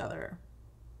to each other.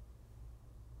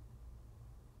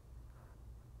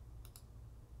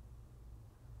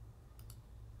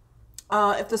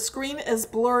 If the screen is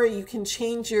blurry, you can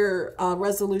change your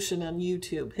resolution on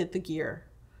YouTube. Hit the gear.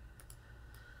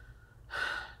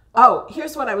 Oh,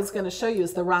 here's what I was going to show you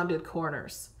is the rounded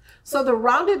corners. So the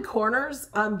rounded corners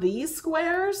on these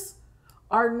squares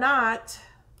are not,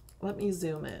 let me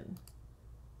zoom in.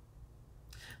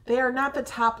 They are not the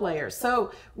top layer.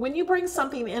 So when you bring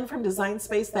something in from Design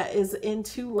Space that is in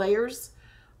 2 layers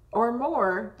or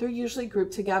more, they're usually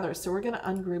grouped together. So we're going to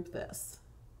ungroup this.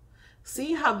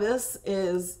 See how this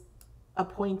is a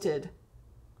pointed,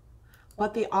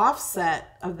 but the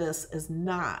offset of this is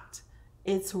not.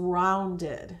 It's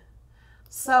rounded.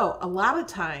 So a lot of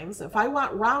times, if I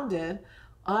want rounded,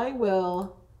 I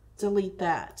will delete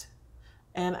that.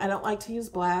 And I don't like to use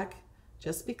black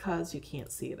just because you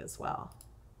can't see it as well.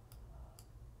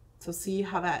 So see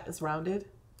how that is rounded?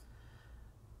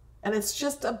 And it's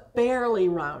just a barely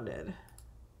rounded,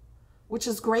 which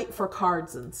is great for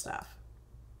cards and stuff.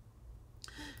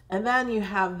 And then you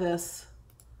have this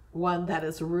one that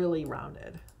is really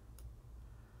rounded.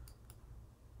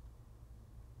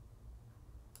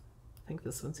 I think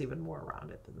this one's even more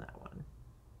rounded than that one.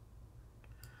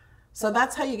 So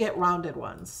that's how you get rounded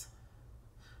ones.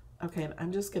 Okay, and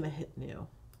I'm just going to hit new.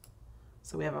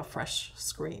 So we have a fresh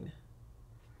screen.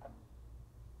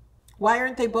 Why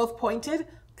aren't they both pointed?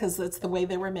 Because that's the way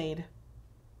they were made.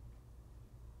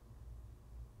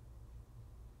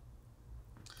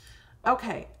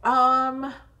 Okay,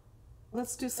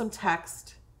 let's do some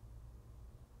text.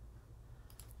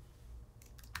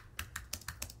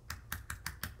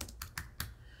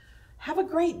 Have a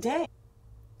great day.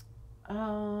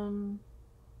 I've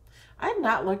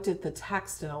not looked at the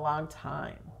text in a long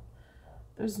time.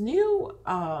 There's new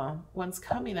ones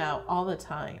coming out all the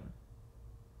time.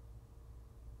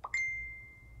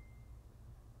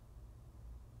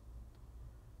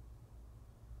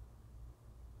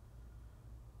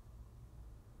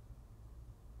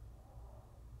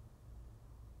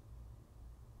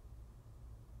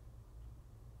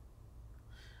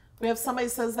 We have somebody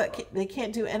says that they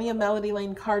can't do any of Melody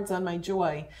Lane cards on my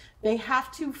Joy. They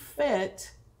have to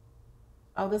fit.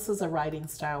 Oh, this is a writing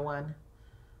style one.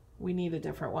 We need a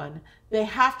different one. They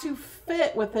have to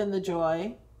fit within the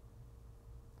Joy.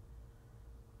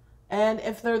 And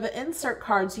if they're the insert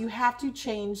cards, you have to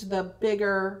change the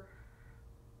bigger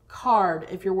card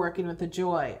if you're working with the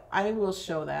Joy. I will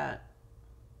show that.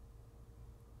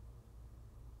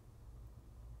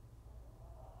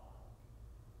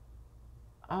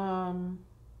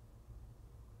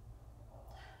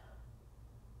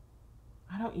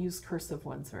 I don't use cursive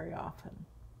ones very often.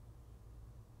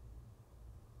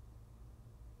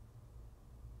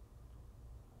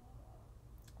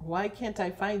 Why can't I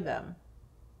find them?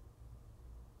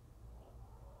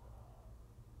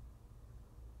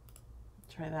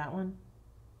 Try that one.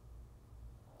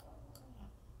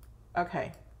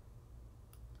 Okay.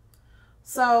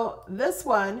 So this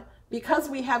one, because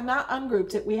we have not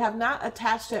ungrouped it, we have not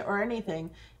attached it or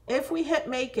anything, if we hit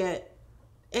make it,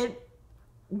 it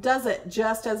does it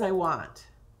just as I want.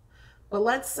 But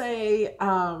let's say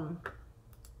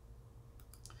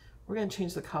we're We're going to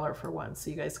change the color for one so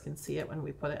you guys can see it when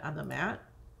we put it on the mat.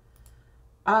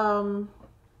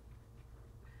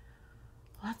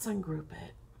 Let's ungroup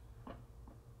it.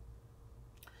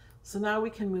 So now we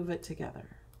can move it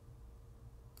together.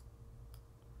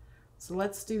 So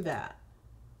let's do that.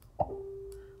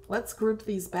 Let's group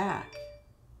these back.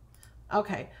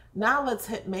 Okay, now let's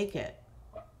hit make it.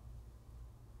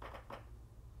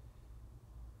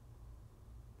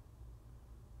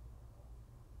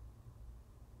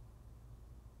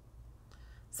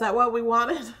 Is that what we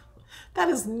wanted? That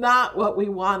is not what we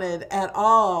wanted at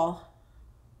all.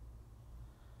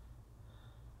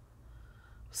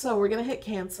 So we're going to hit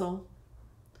cancel.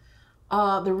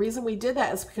 The reason we did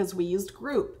that is because we used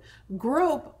group.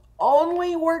 Group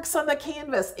only works on the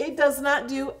canvas. It does not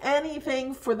do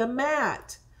anything for the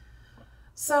mat.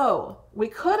 So we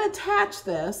could attach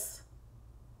this.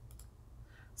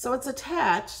 So it's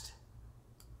attached,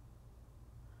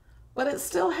 but it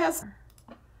still has,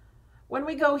 when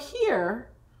we go here,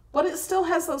 but it still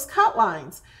has those cut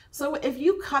lines. So if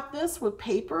you cut this with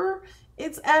paper,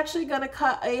 it's actually going to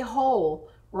cut a hole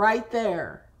right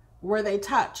there where they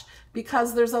touch,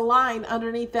 because there's a line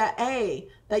underneath that A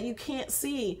that you can't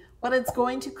see, but it's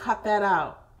going to cut that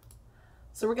out.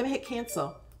 So we're going to hit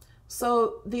cancel.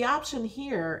 So the option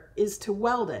here is to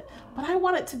weld it, but I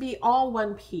want it to be all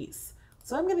one piece.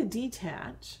 So I'm going to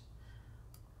detach.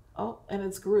 Oh, and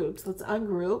it's grouped. Let's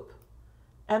ungroup.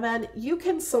 And then you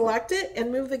can select it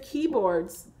and move the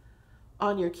keyboards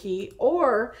on your key,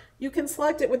 or you can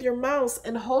select it with your mouse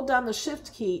and hold down the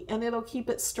shift key and it'll keep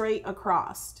it straight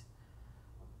across.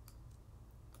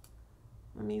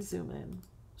 Let me zoom in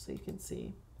so you can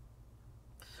see.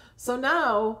 So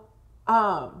now,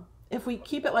 if we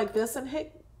keep it like this and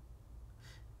hit,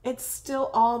 it's still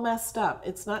all messed up.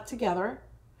 It's not together.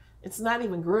 It's not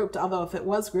even grouped, although if it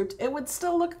was grouped, it would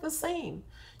still look the same.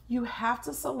 You have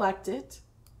to select it.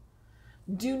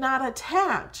 Do not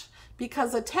attach,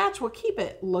 because attach will keep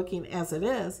it looking as it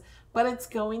is, but it's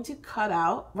going to cut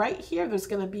out. Right here, there's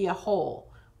going to be a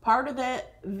hole. Part of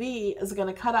that V is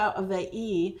going to cut out of the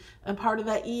E, and part of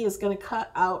that E is going to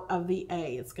cut out of the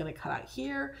A. It's going to cut out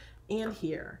here and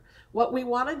here. What we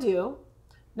want to do,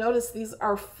 notice these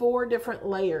are 4 different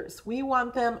layers. We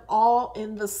want them all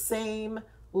in the same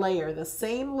layer, the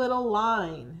same little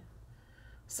line.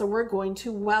 So we're going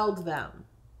to weld them.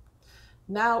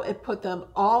 Now it put them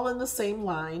all in the same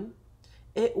line.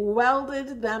 It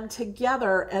welded them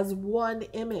together as one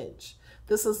image.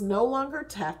 This is no longer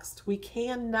text. We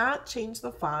cannot change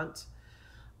the font.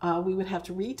 We would have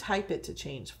to retype it to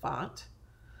change font.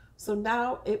 So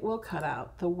now it will cut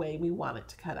out the way we want it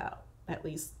to cut out, at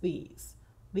least these.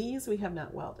 These we have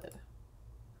not welded.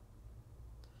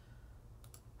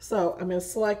 So I'm going to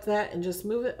select that and just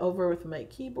move it over with my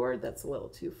keyboard. That's a little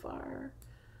too far.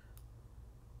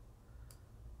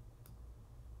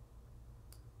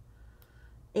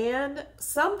 And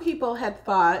some people had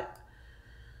thought,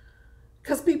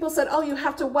 because people said, oh, you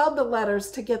have to weld the letters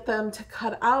to get them to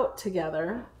cut out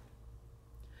together.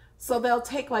 So they'll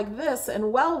take like this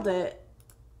and weld it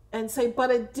and say,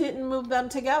 but it didn't move them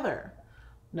together.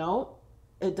 No,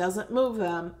 it doesn't move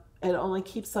them. It only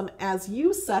keeps them as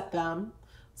you set them.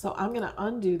 So I'm going to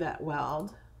undo that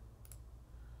weld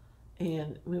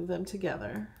and move them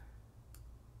together.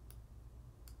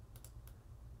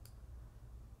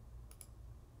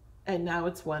 And now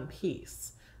it's one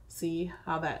piece. See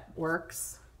how that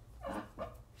works?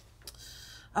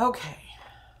 Okay.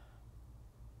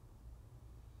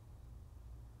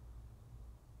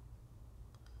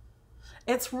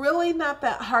 It's really not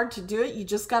that hard to do it. You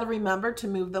just got to remember to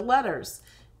move the letters.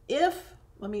 Let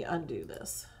me undo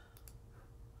this.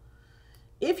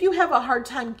 If you have a hard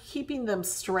time keeping them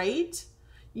straight,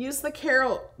 use the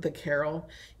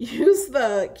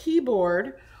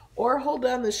keyboard or hold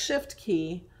down the shift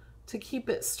key to keep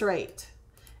it straight.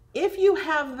 If you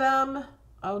have them,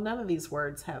 oh, none of these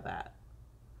words have that.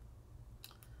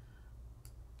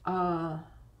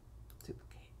 Duplicate.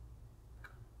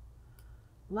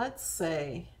 Let's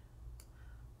say,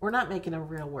 we're not making a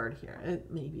real word here. It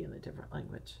may be in a different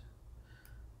language.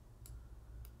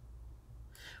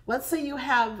 Let's say you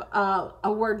have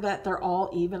a word that they're all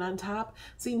even on top.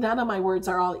 See, none of my words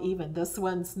are all even. This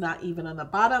one's not even on the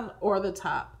bottom or the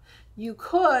top. You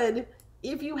could,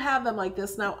 if you have them like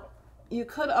this, now you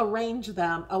could arrange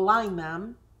them, align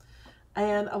them,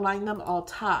 and align them all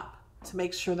top to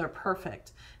make sure they're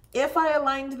perfect. If I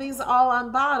aligned these all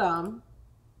on bottom,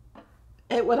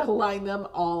 it would align them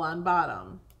all on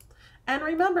bottom. And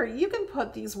remember, you can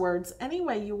put these words any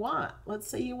way you want. Let's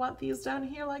say you want these down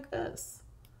here like this.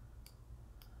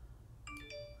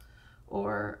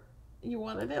 Or you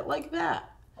wanted it like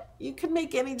that. You can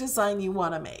make any design you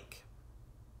want to make.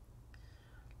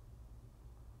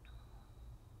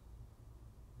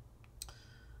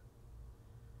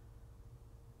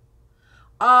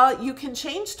 You can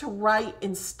change to write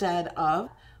instead of,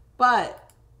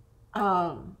 but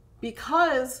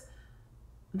because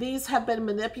these have been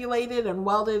manipulated and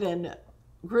welded and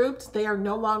grouped, they are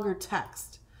no longer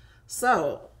text.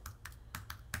 So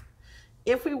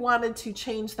if we wanted to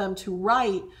change them to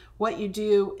write, what you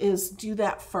do is do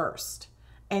that first.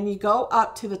 And you go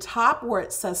up to the top where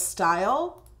it says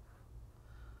style,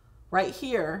 right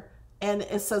here, and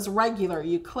it says regular.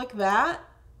 You click that.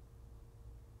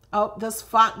 Oh, this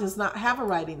font does not have a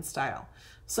writing style.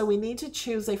 So we need to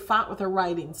choose a font with a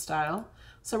writing style.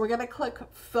 So we're going to click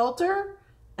filter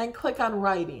and click on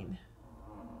writing.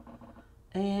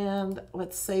 And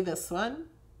let's say this one.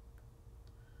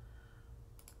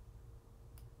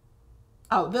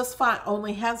 Oh, this font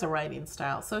only has a writing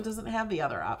style, so it doesn't have the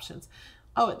other options.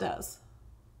 Oh, it does.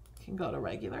 You can go to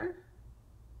regular.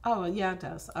 Oh, yeah, it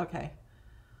does. Okay.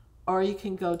 Or you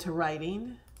can go to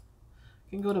writing.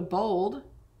 You can go to bold.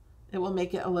 It will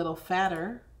make it a little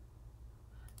fatter.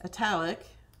 Italic.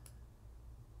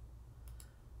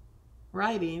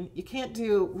 Writing. You can't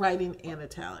do writing and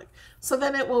italic. So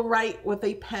then it will write with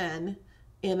a pen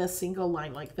in a single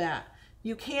line like that.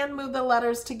 You can move the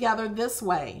letters together this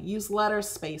way. Use letter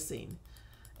spacing.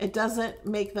 It doesn't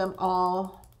make them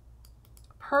all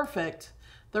perfect.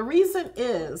 The reason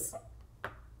is,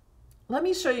 let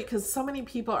me show you because so many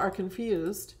people are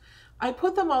confused. I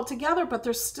put them all together, but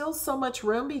there's still so much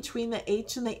room between the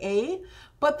H and the A,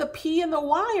 but the P and the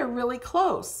Y are really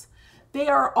close. They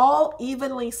are all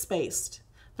evenly spaced.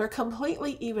 They're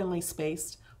completely evenly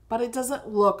spaced, but it doesn't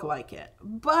look like it.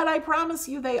 But I promise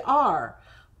you they are.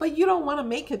 But you don't want to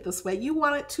make it this way. You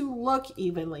want it to look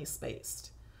evenly spaced.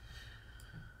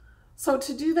 So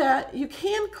to do that, you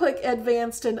can click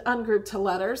Advanced and Ungroup to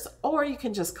Letters, or you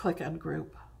can just click Ungroup.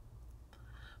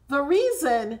 The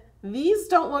reason these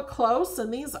don't look close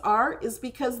and these are is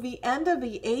because the end of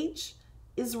the H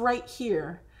is right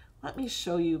here. Let me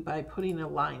show you by putting a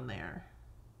line there.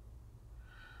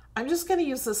 I'm just going to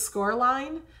use the score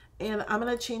line and I'm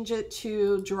going to change it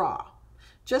to draw,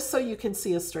 just so you can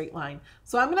see a straight line.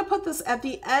 So I'm going to put this at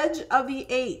the edge of the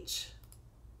H.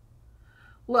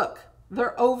 Look,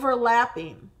 they're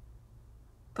overlapping.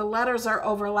 The letters are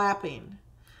overlapping.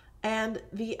 And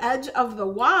the edge of the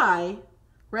Y,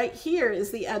 right here,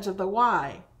 is the edge of the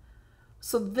Y.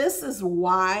 So this is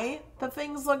why the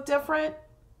things look different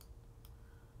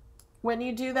when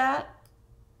you do that.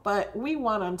 But we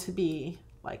want them to be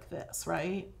like this,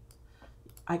 right?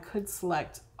 I could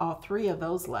select all three of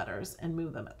those letters and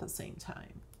move them at the same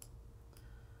time.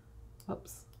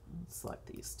 Oops, select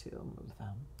these two and move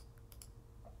them.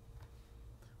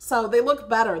 So they look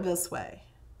better this way.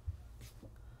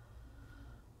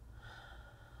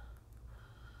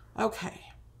 Okay.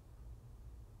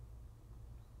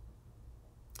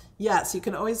 Yes, you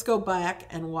can always go back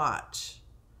and watch.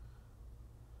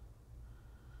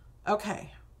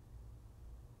 Okay.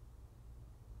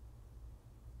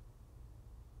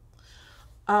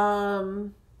 All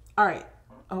right.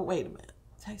 Oh, wait a minute.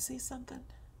 Did I say something?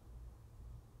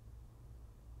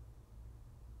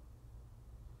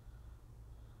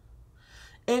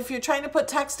 If you're trying to put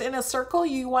text in a circle,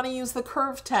 you want to use the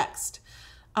curved text.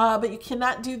 But you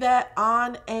cannot do that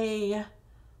on an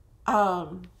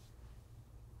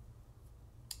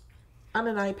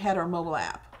iPad or mobile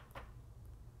app.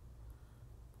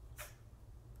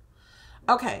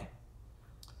 Okay.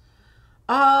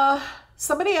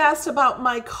 Somebody asked about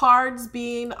my cards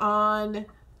being on,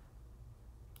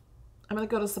 I'm going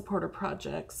to go to supporter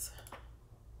projects.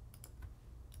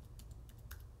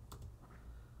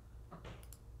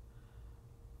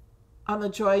 On the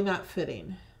joy not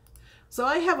fitting. So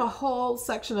I have a whole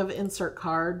section of insert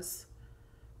cards.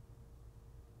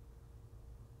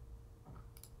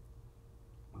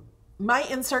 My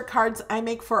insert cards I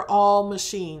make for all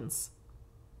machines.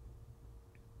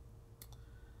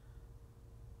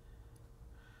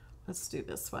 Let's do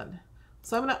this one.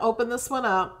 So I'm going to open this one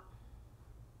up.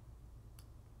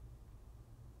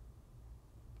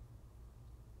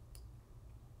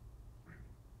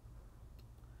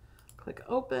 Click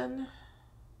open.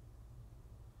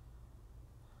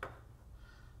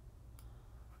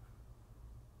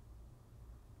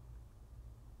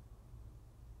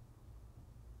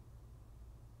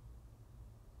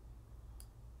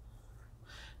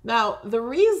 Now, the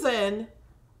reason,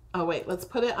 oh wait, let's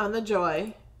put it on the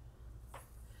joy.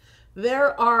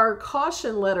 There are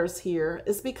caution letters here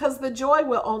is because the joy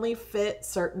will only fit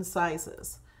certain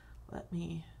sizes. Let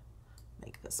me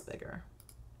make this bigger.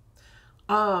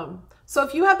 So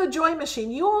if you have the Joy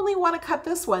machine, you only want to cut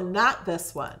this one, not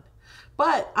this one.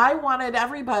 But I wanted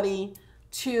everybody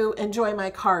to enjoy my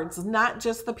cards, not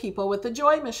just the people with the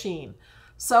Joy machine.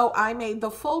 So I made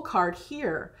the full card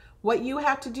here. What you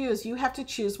have to do is you have to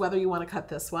choose whether you want to cut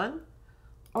this one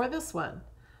or this one.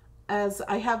 As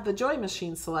I have the Joy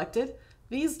machine selected,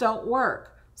 these don't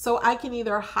work. So I can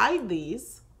either hide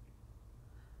these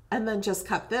and then just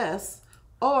cut this,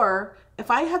 or if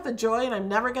I have the Joy and I'm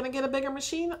never going to get a bigger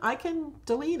machine, I can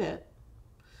delete it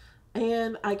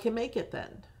and I can make it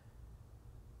then.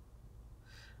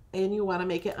 And you want to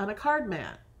make it on a card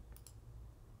mat.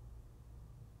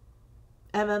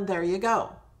 And then there you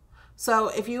go. So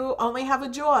if you only have a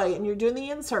Joy and you're doing the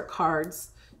insert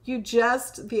cards,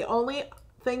 the only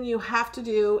thing you have to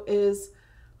do is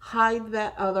hide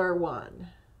that other one.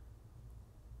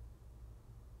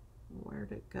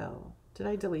 Where'd it go? Did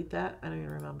I delete that? I don't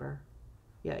even remember.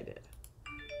 Yeah, I did.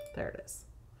 There it is.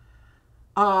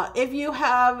 If you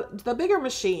have the bigger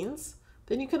machines,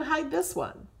 then you can hide this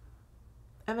one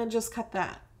and then just cut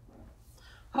that.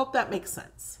 Hope that makes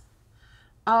sense.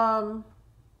 Do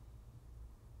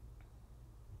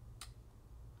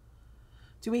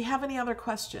we have any other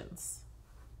questions?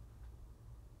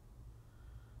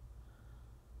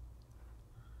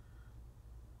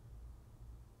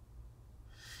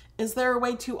 Is there a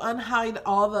way to unhide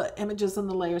all the images in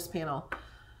the layers panel?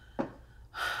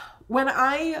 When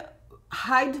I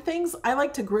hide things, I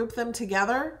like to group them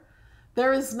together.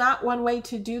 There is not one way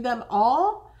to do them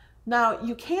all. Now,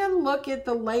 you can look at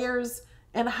the layers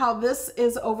and how this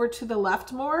is over to the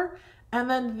left more, and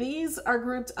then these are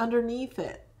grouped underneath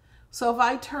it. So if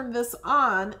I turn this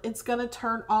on, it's going to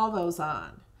turn all those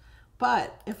on.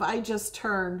 But if I just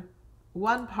turn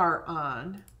one part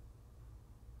on,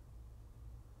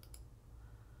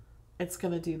 it's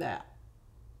going to do that.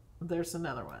 There's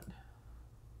another one.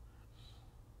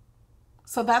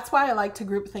 So that's why I like to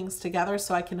group things together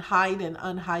so I can hide and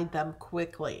unhide them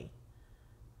quickly.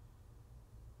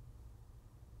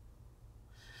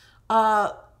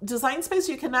 Design Space,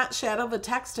 you cannot shadow the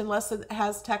text unless it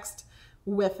has text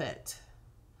with it.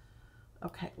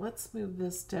 Okay, let's move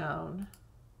this down.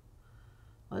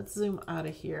 Let's zoom out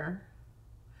of here.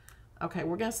 Okay,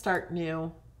 we're going to start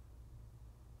new.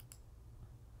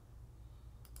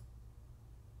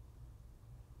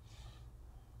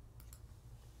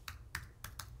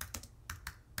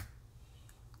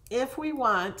 If we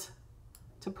want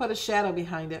to put a shadow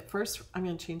behind it, first I'm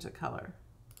going to change the color.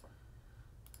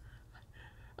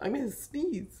 I'm going to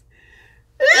sneeze.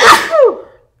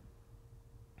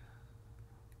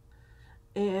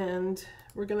 And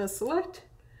we're going to select.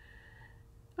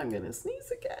 I'm going to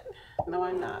sneeze again. No,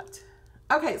 I'm not.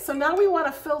 Okay, so now we want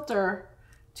to filter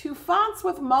to fonts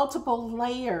with multiple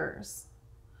layers.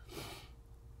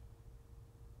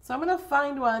 So I'm going to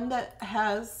find one that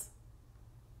has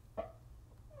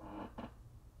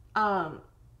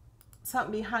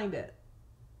something behind it.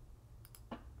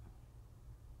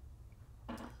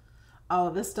 Oh,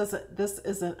 this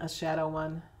isn't a shadow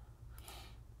one.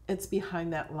 It's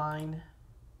behind that line.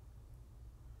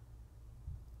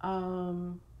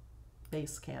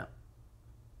 Basecamp.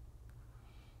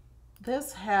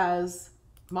 This has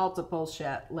multiple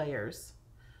layers.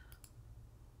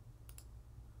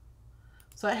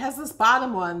 So it has this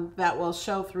bottom one that will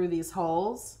show through these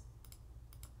holes.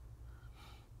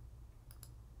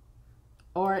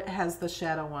 Or it has the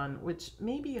shadow one, which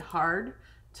may be hard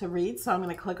to read. So I'm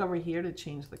going to click over here to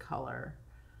change the color.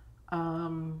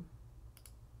 Let's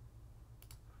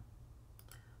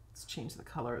change the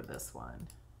color of this one.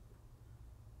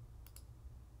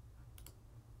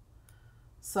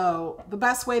 So the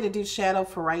best way to do shadow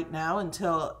for right now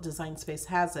until Design Space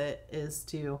has it is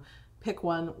to pick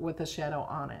one with a shadow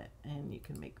on it. And you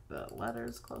can make the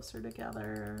letters closer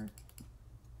together.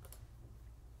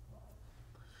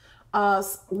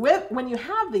 When you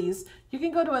have these, you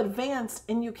can go to advanced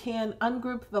and you can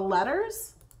ungroup the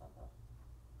letters.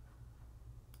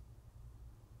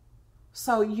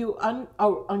 So you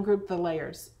ungroup the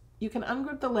layers. You can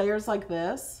ungroup the layers like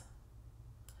this.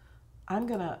 I'm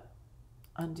going to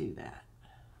undo that.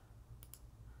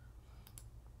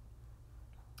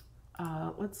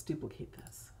 Let's duplicate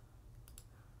this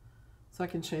so I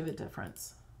can show you the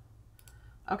difference.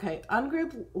 Okay,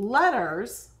 ungroup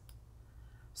letters.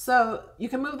 So you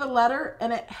can move the letter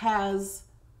and it has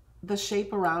the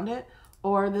shape around it,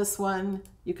 or this one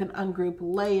you can ungroup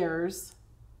layers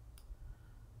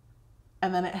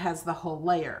and then it has the whole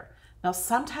layer. Now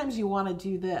sometimes you want to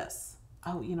do this.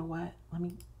 Oh, you know what?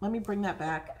 Let me bring that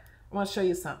back. I want to show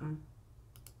you something.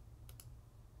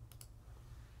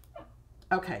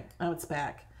 Okay, now it's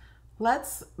back.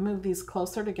 Let's move these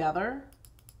closer together.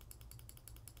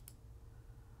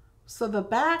 So the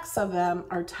backs of them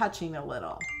are touching a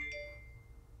little.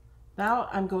 Now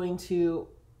I'm going to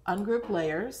ungroup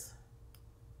layers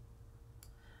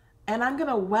and I'm going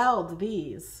to weld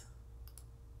these.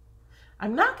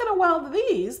 I'm not going to weld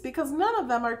these because none of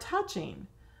them are touching.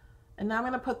 And now I'm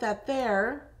going to put that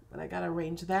there, but I got to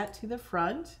arrange that to the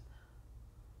front.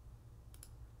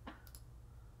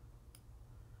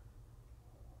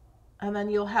 And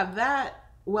then you'll have that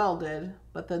welded,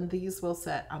 but then these will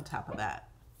set on top of that.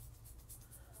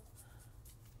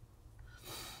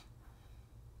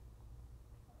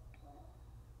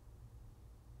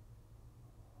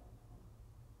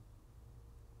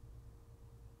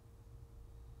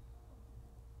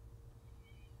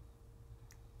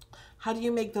 How do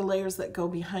you make the layers that go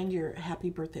behind your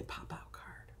happy birthday pop-out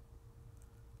card?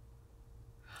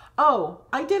 Oh,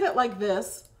 I did it like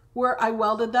this, where I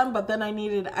welded them, but then I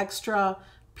needed extra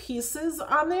pieces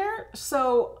on there.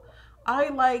 So I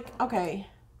like, okay,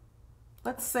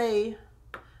 let's say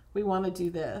we want to do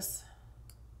this.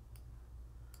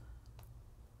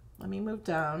 Let me move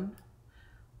down.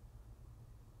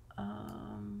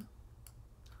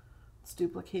 Let's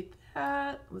duplicate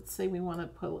that. Let's say we want to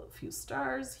put a few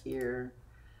stars here.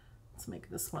 Let's make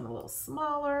this one a little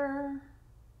smaller.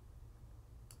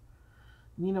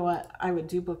 You know what? I would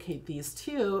duplicate these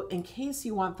too in case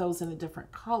you want those in a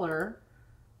different color.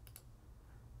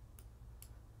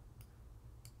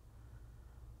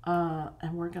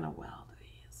 And we're going to weld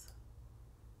these.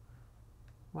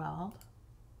 Weld.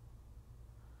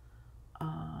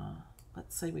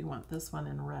 Let's say we want this one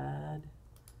in red.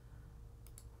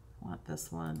 Want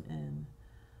this one in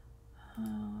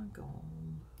gold.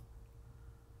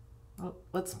 Oh,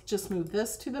 let's just move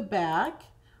this to the back.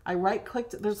 I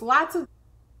right-clicked. There's lots of...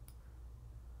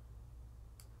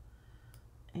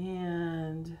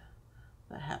 And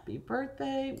the happy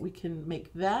birthday, we can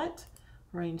make that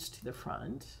arranged to the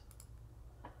front.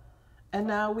 And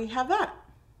now we have that.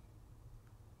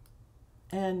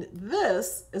 And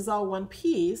this is all one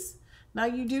piece. Now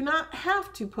you do not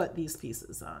have to put these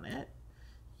pieces on it.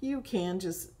 You can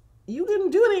do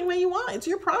it any way you want. It's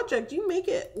your project. You make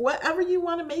it whatever you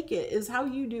want to make it is how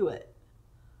you do it.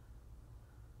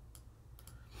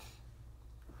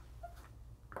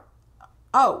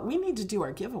 Oh, we need to do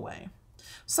our giveaway.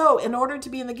 So in order to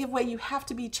be in the giveaway, you have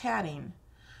to be chatting.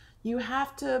 You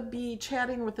have to be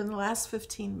chatting within the last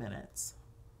 15 minutes.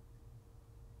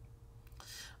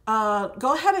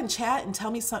 Go ahead and chat and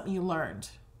tell me something you learned.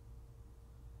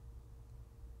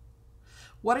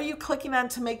 What are you clicking on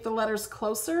to make the letters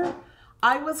closer?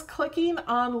 I was clicking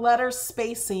on letter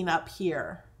spacing up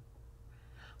here.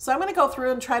 So I'm going to go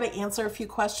through and try to answer a few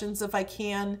questions if I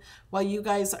can while you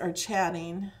guys are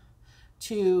chatting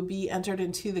to be entered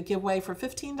into the giveaway for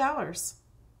 $15.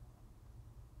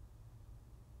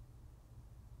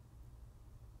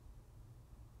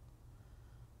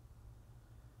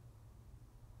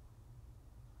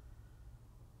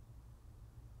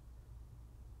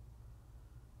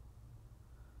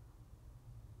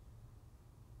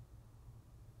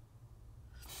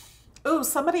 Ooh,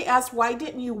 somebody asked, why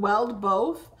didn't you weld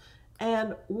both?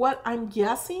 And what I'm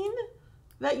guessing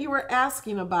that you were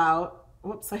asking about,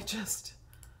 whoops, I just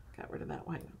got rid of that.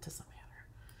 Why? It doesn't matter.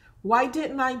 Why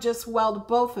didn't I just weld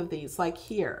both of these, like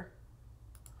here?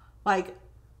 Like,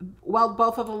 weld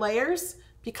both of the layers?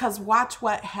 Because watch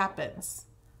what happens.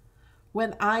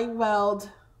 When I weld,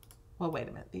 well, wait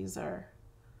a minute. These are,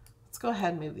 let's go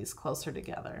ahead and move these closer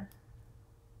together.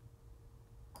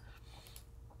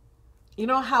 You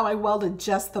know how I welded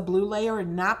just the blue layer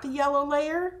and not the yellow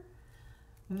layer?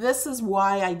 This is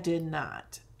why I did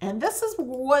not. And this is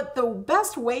what the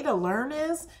best way to learn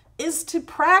is to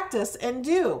practice and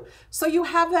do. So you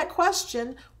have that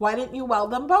question, why didn't you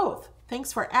weld them both?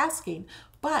 Thanks for asking.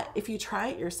 But if you try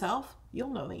it yourself, you'll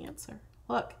know the answer.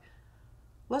 Look,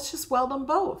 let's just weld them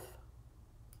both.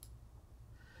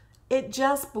 It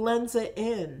just blends it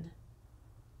in.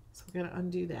 So we're going to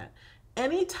undo that.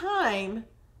 Anytime,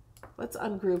 let's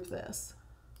ungroup this.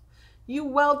 You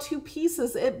weld two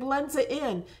pieces, it blends it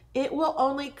in. It will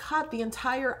only cut the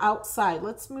entire outside.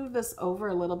 Let's move this over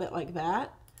a little bit like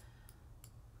that.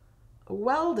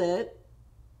 Weld it.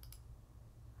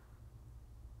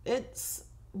 It's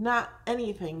not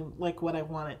anything like what I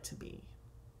want it to be.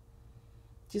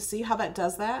 Do you see how that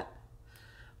does that?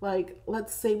 Like,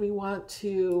 let's say we want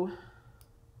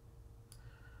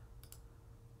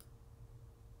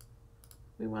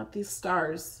these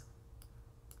stars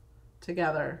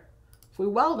together. If we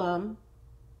weld them,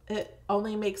 it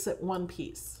only makes it one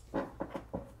piece.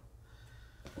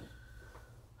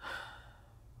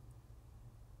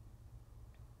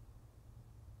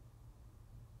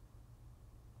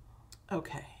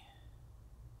 Okay.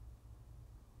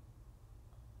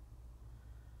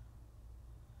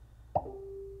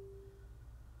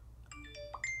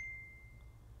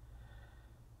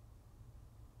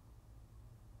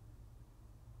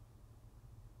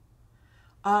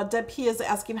 Deb P is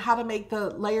asking how to make the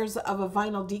layers of a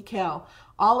vinyl decal.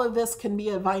 All of this can be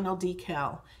a vinyl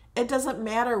decal. It doesn't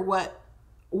matter what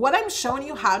I'm showing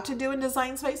you how to do in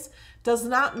Design Space does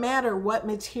not matter what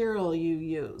material you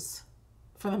use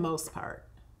for the most part.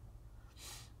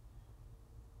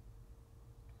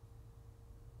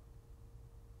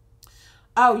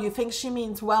 Oh, you think she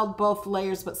means weld both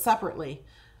layers but separately.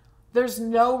 There's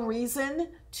no reason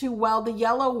to weld the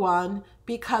yellow one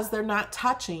because they're not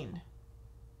touching.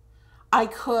 I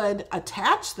could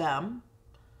attach them.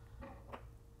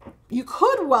 You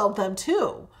could weld them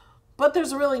too, but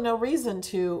there's really no reason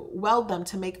to weld them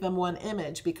to make them one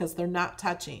image because they're not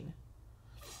touching.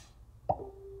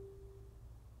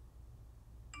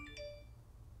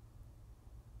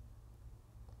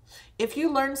 If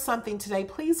you learned something today,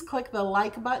 please click the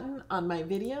like button on my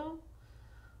video.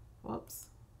 Whoops.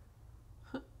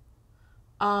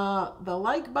 The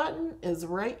like button is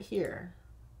right here.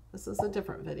 This is a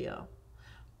different video,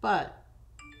 but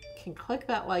you can click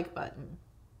that like button.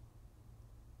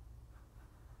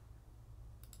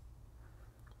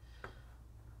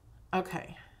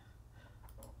 Okay.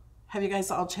 Have you guys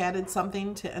all chatted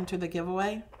something to enter the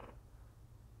giveaway?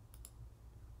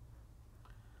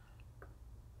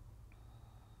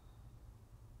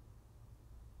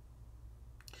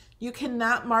 You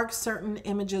cannot mark certain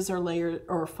images or layers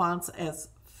or fonts as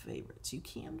favorites. You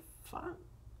can font?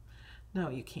 No,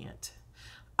 you can't.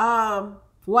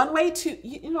 One way to,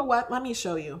 you know what? Let me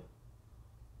show you.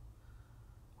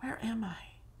 Where am I?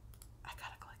 I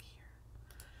gotta click here.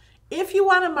 If you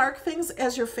want to mark things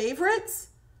as your favorites,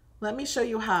 let me show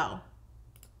you how.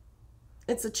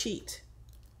 It's a cheat.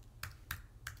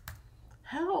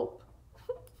 Help.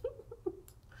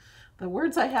 The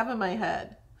words I have in my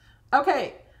head.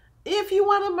 Okay. If you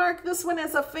want to mark this one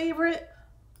as a favorite,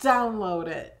 download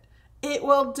it. It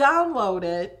will download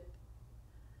it.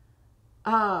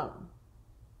 And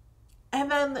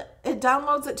then it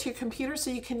downloads it to your computer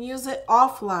so you can use it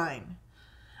offline.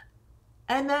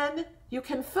 And then you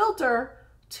can filter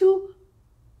to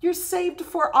your saved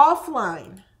for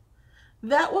offline.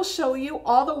 That will show you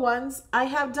all the ones I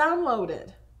have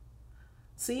downloaded.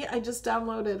 See, I just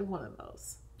downloaded one of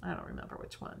those. I don't remember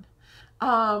which one.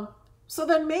 So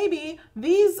then maybe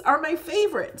these are my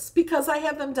favorites because I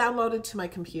have them downloaded to my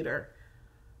computer.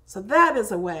 So that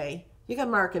is a way you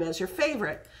can mark it as your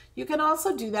favorite. You can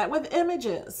also do that with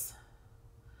images.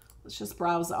 Let's just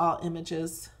browse all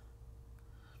images.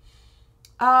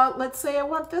 Let's say I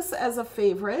want this as a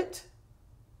favorite.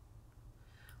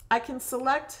 I can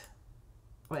select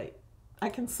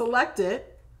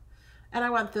it and I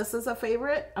want this as a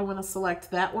favorite. I want to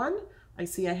select that one. I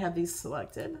see I have these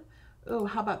selected. Oh,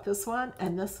 how about this one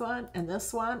and this one and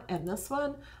this one and this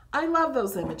one? I love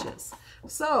those images.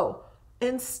 So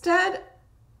instead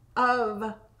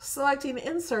of selecting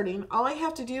inserting, all I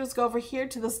have to do is go over here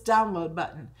to this download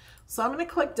button. So I'm going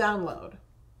to click download.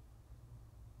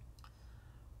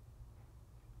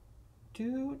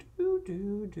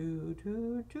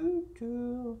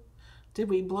 Did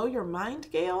we blow your mind,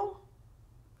 Gail?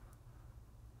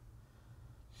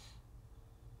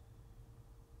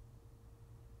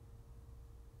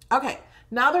 Okay,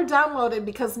 now they're downloaded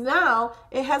because now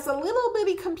it has a little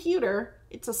bitty computer.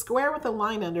 It's a square with a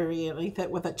line underneath it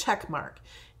with a check mark.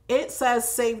 It says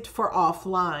saved for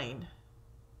offline.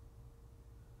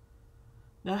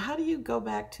 Now, how do you go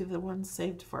back to the one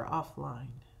saved for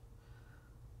offline?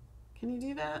 Can you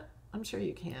do that? I'm sure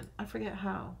you can. I forget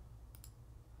how.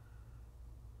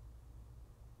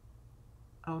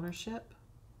 Ownership.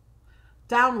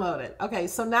 Download it. Okay,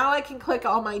 so now I can click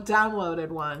all my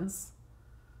downloaded ones.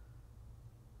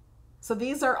 So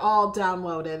these are all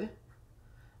downloaded.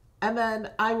 And then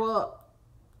I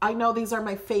know these are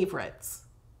my favorites.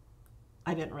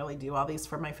 I didn't really do all these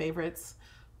for my favorites,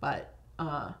 but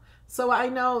so I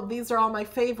know these are all my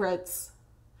favorites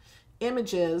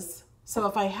images. So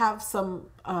if I have some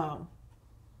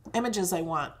images I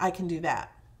want, I can do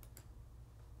that.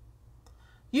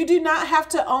 You do not have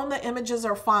to own the images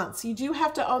or fonts. You do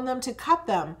have to own them to cut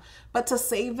them, but to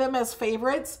save them as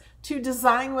favorites, to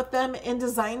design with them in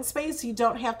Design Space, you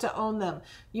don't have to own them.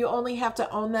 You only have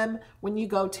to own them when you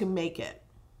go to make it.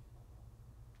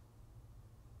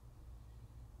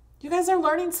 You guys are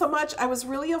learning so much. I was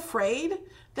really afraid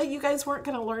that you guys weren't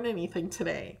going to learn anything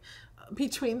today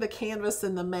between the canvas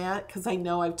and the mat, because I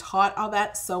know I've taught all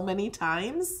that so many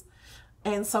times,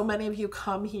 and so many of you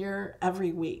come here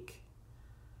every week.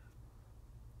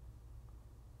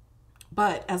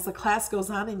 But as the class goes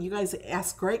on and you guys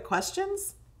ask great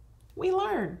questions, we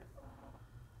learn.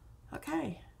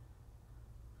 Okay.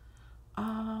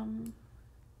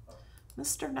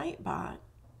 Mr. Nightbot.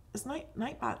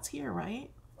 Nightbot's here,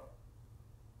 right?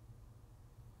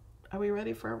 Are we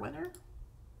ready for a winner?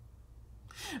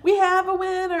 We have a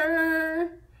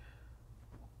winner!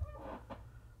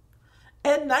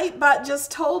 And Nightbot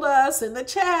just told us in the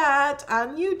chat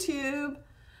on YouTube,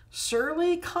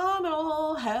 Shirley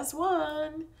Connell has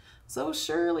won. So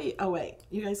Shirley, oh wait,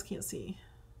 you guys can't see.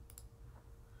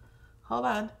 Hold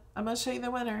on, I'm gonna show you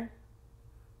the winner.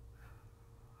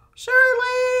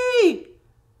 Shirley!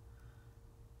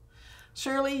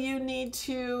 Shirley, you need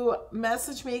to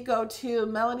message me, go to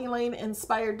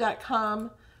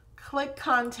melodylaneinspired.com, click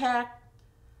contact.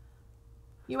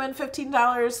 You win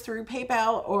 $15 through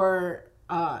PayPal or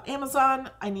Amazon.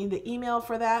 I need the email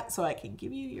for that so I can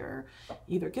give you your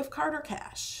either gift card or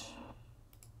cash.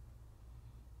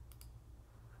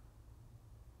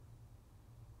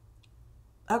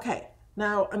 Okay,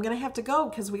 now I'm gonna have to go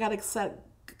because we gotta set.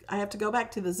 I have to go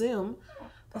back to the Zoom.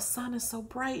 The sun is so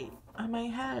bright on my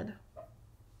head.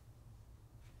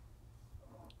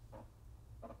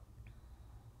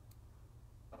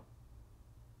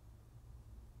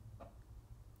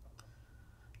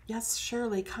 Yes,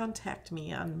 Shirley, contact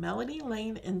me on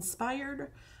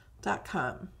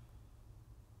melodylaneinspired.com.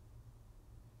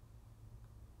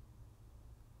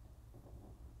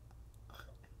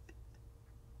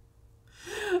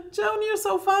 Joan, you're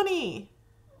so funny.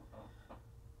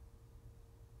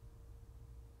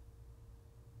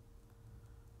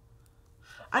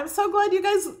 I'm so glad you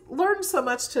guys learned so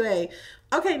much today.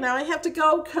 Okay, now I have to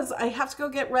go because I have to go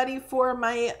get ready for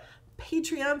my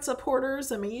Patreon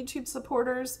supporters and my YouTube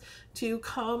supporters to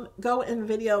go in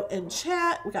video and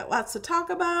chat. We got lots to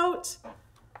talk about.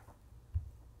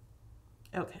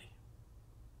 Okay.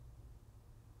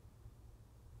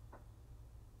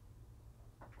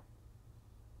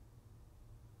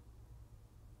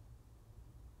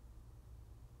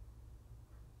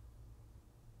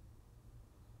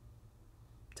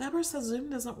 Deborah says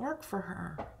Zoom doesn't work for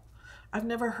her. I've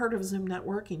never heard of Zoom not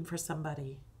working for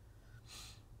somebody.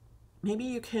 Maybe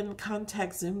you can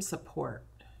contact Zoom support.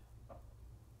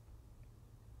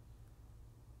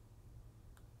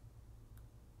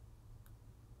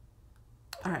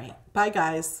 All right, bye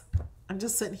guys. I'm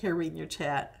just sitting here reading your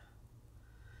chat.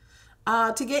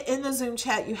 To get in the Zoom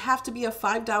chat, you have to be a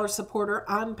 $5 supporter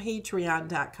on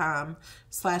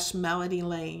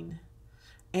patreon.com/melodylane.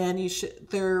 And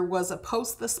there was a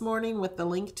post this morning with the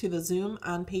link to the Zoom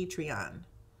on Patreon.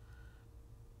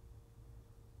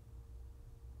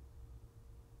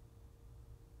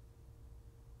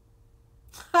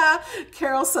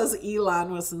 Carol says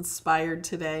Elon was inspired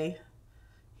today.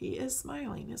 He is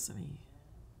smiling, isn't he?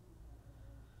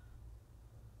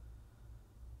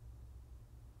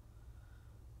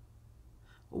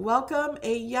 Welcome,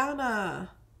 Ayana.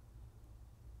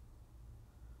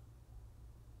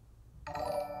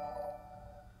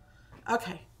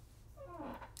 Okay.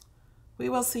 We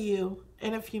will see you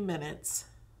in a few minutes.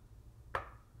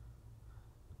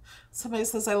 Somebody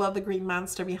says, I love the green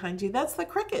monster behind you. That's the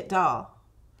Cricut doll.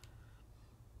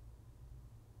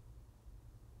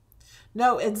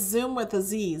 No, it's Zoom with a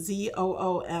Z,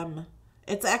 Z-O-O-M.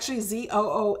 It's actually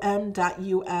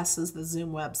ZOOM.us is the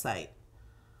Zoom website.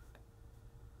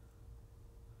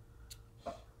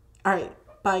 All right,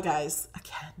 bye guys,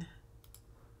 again.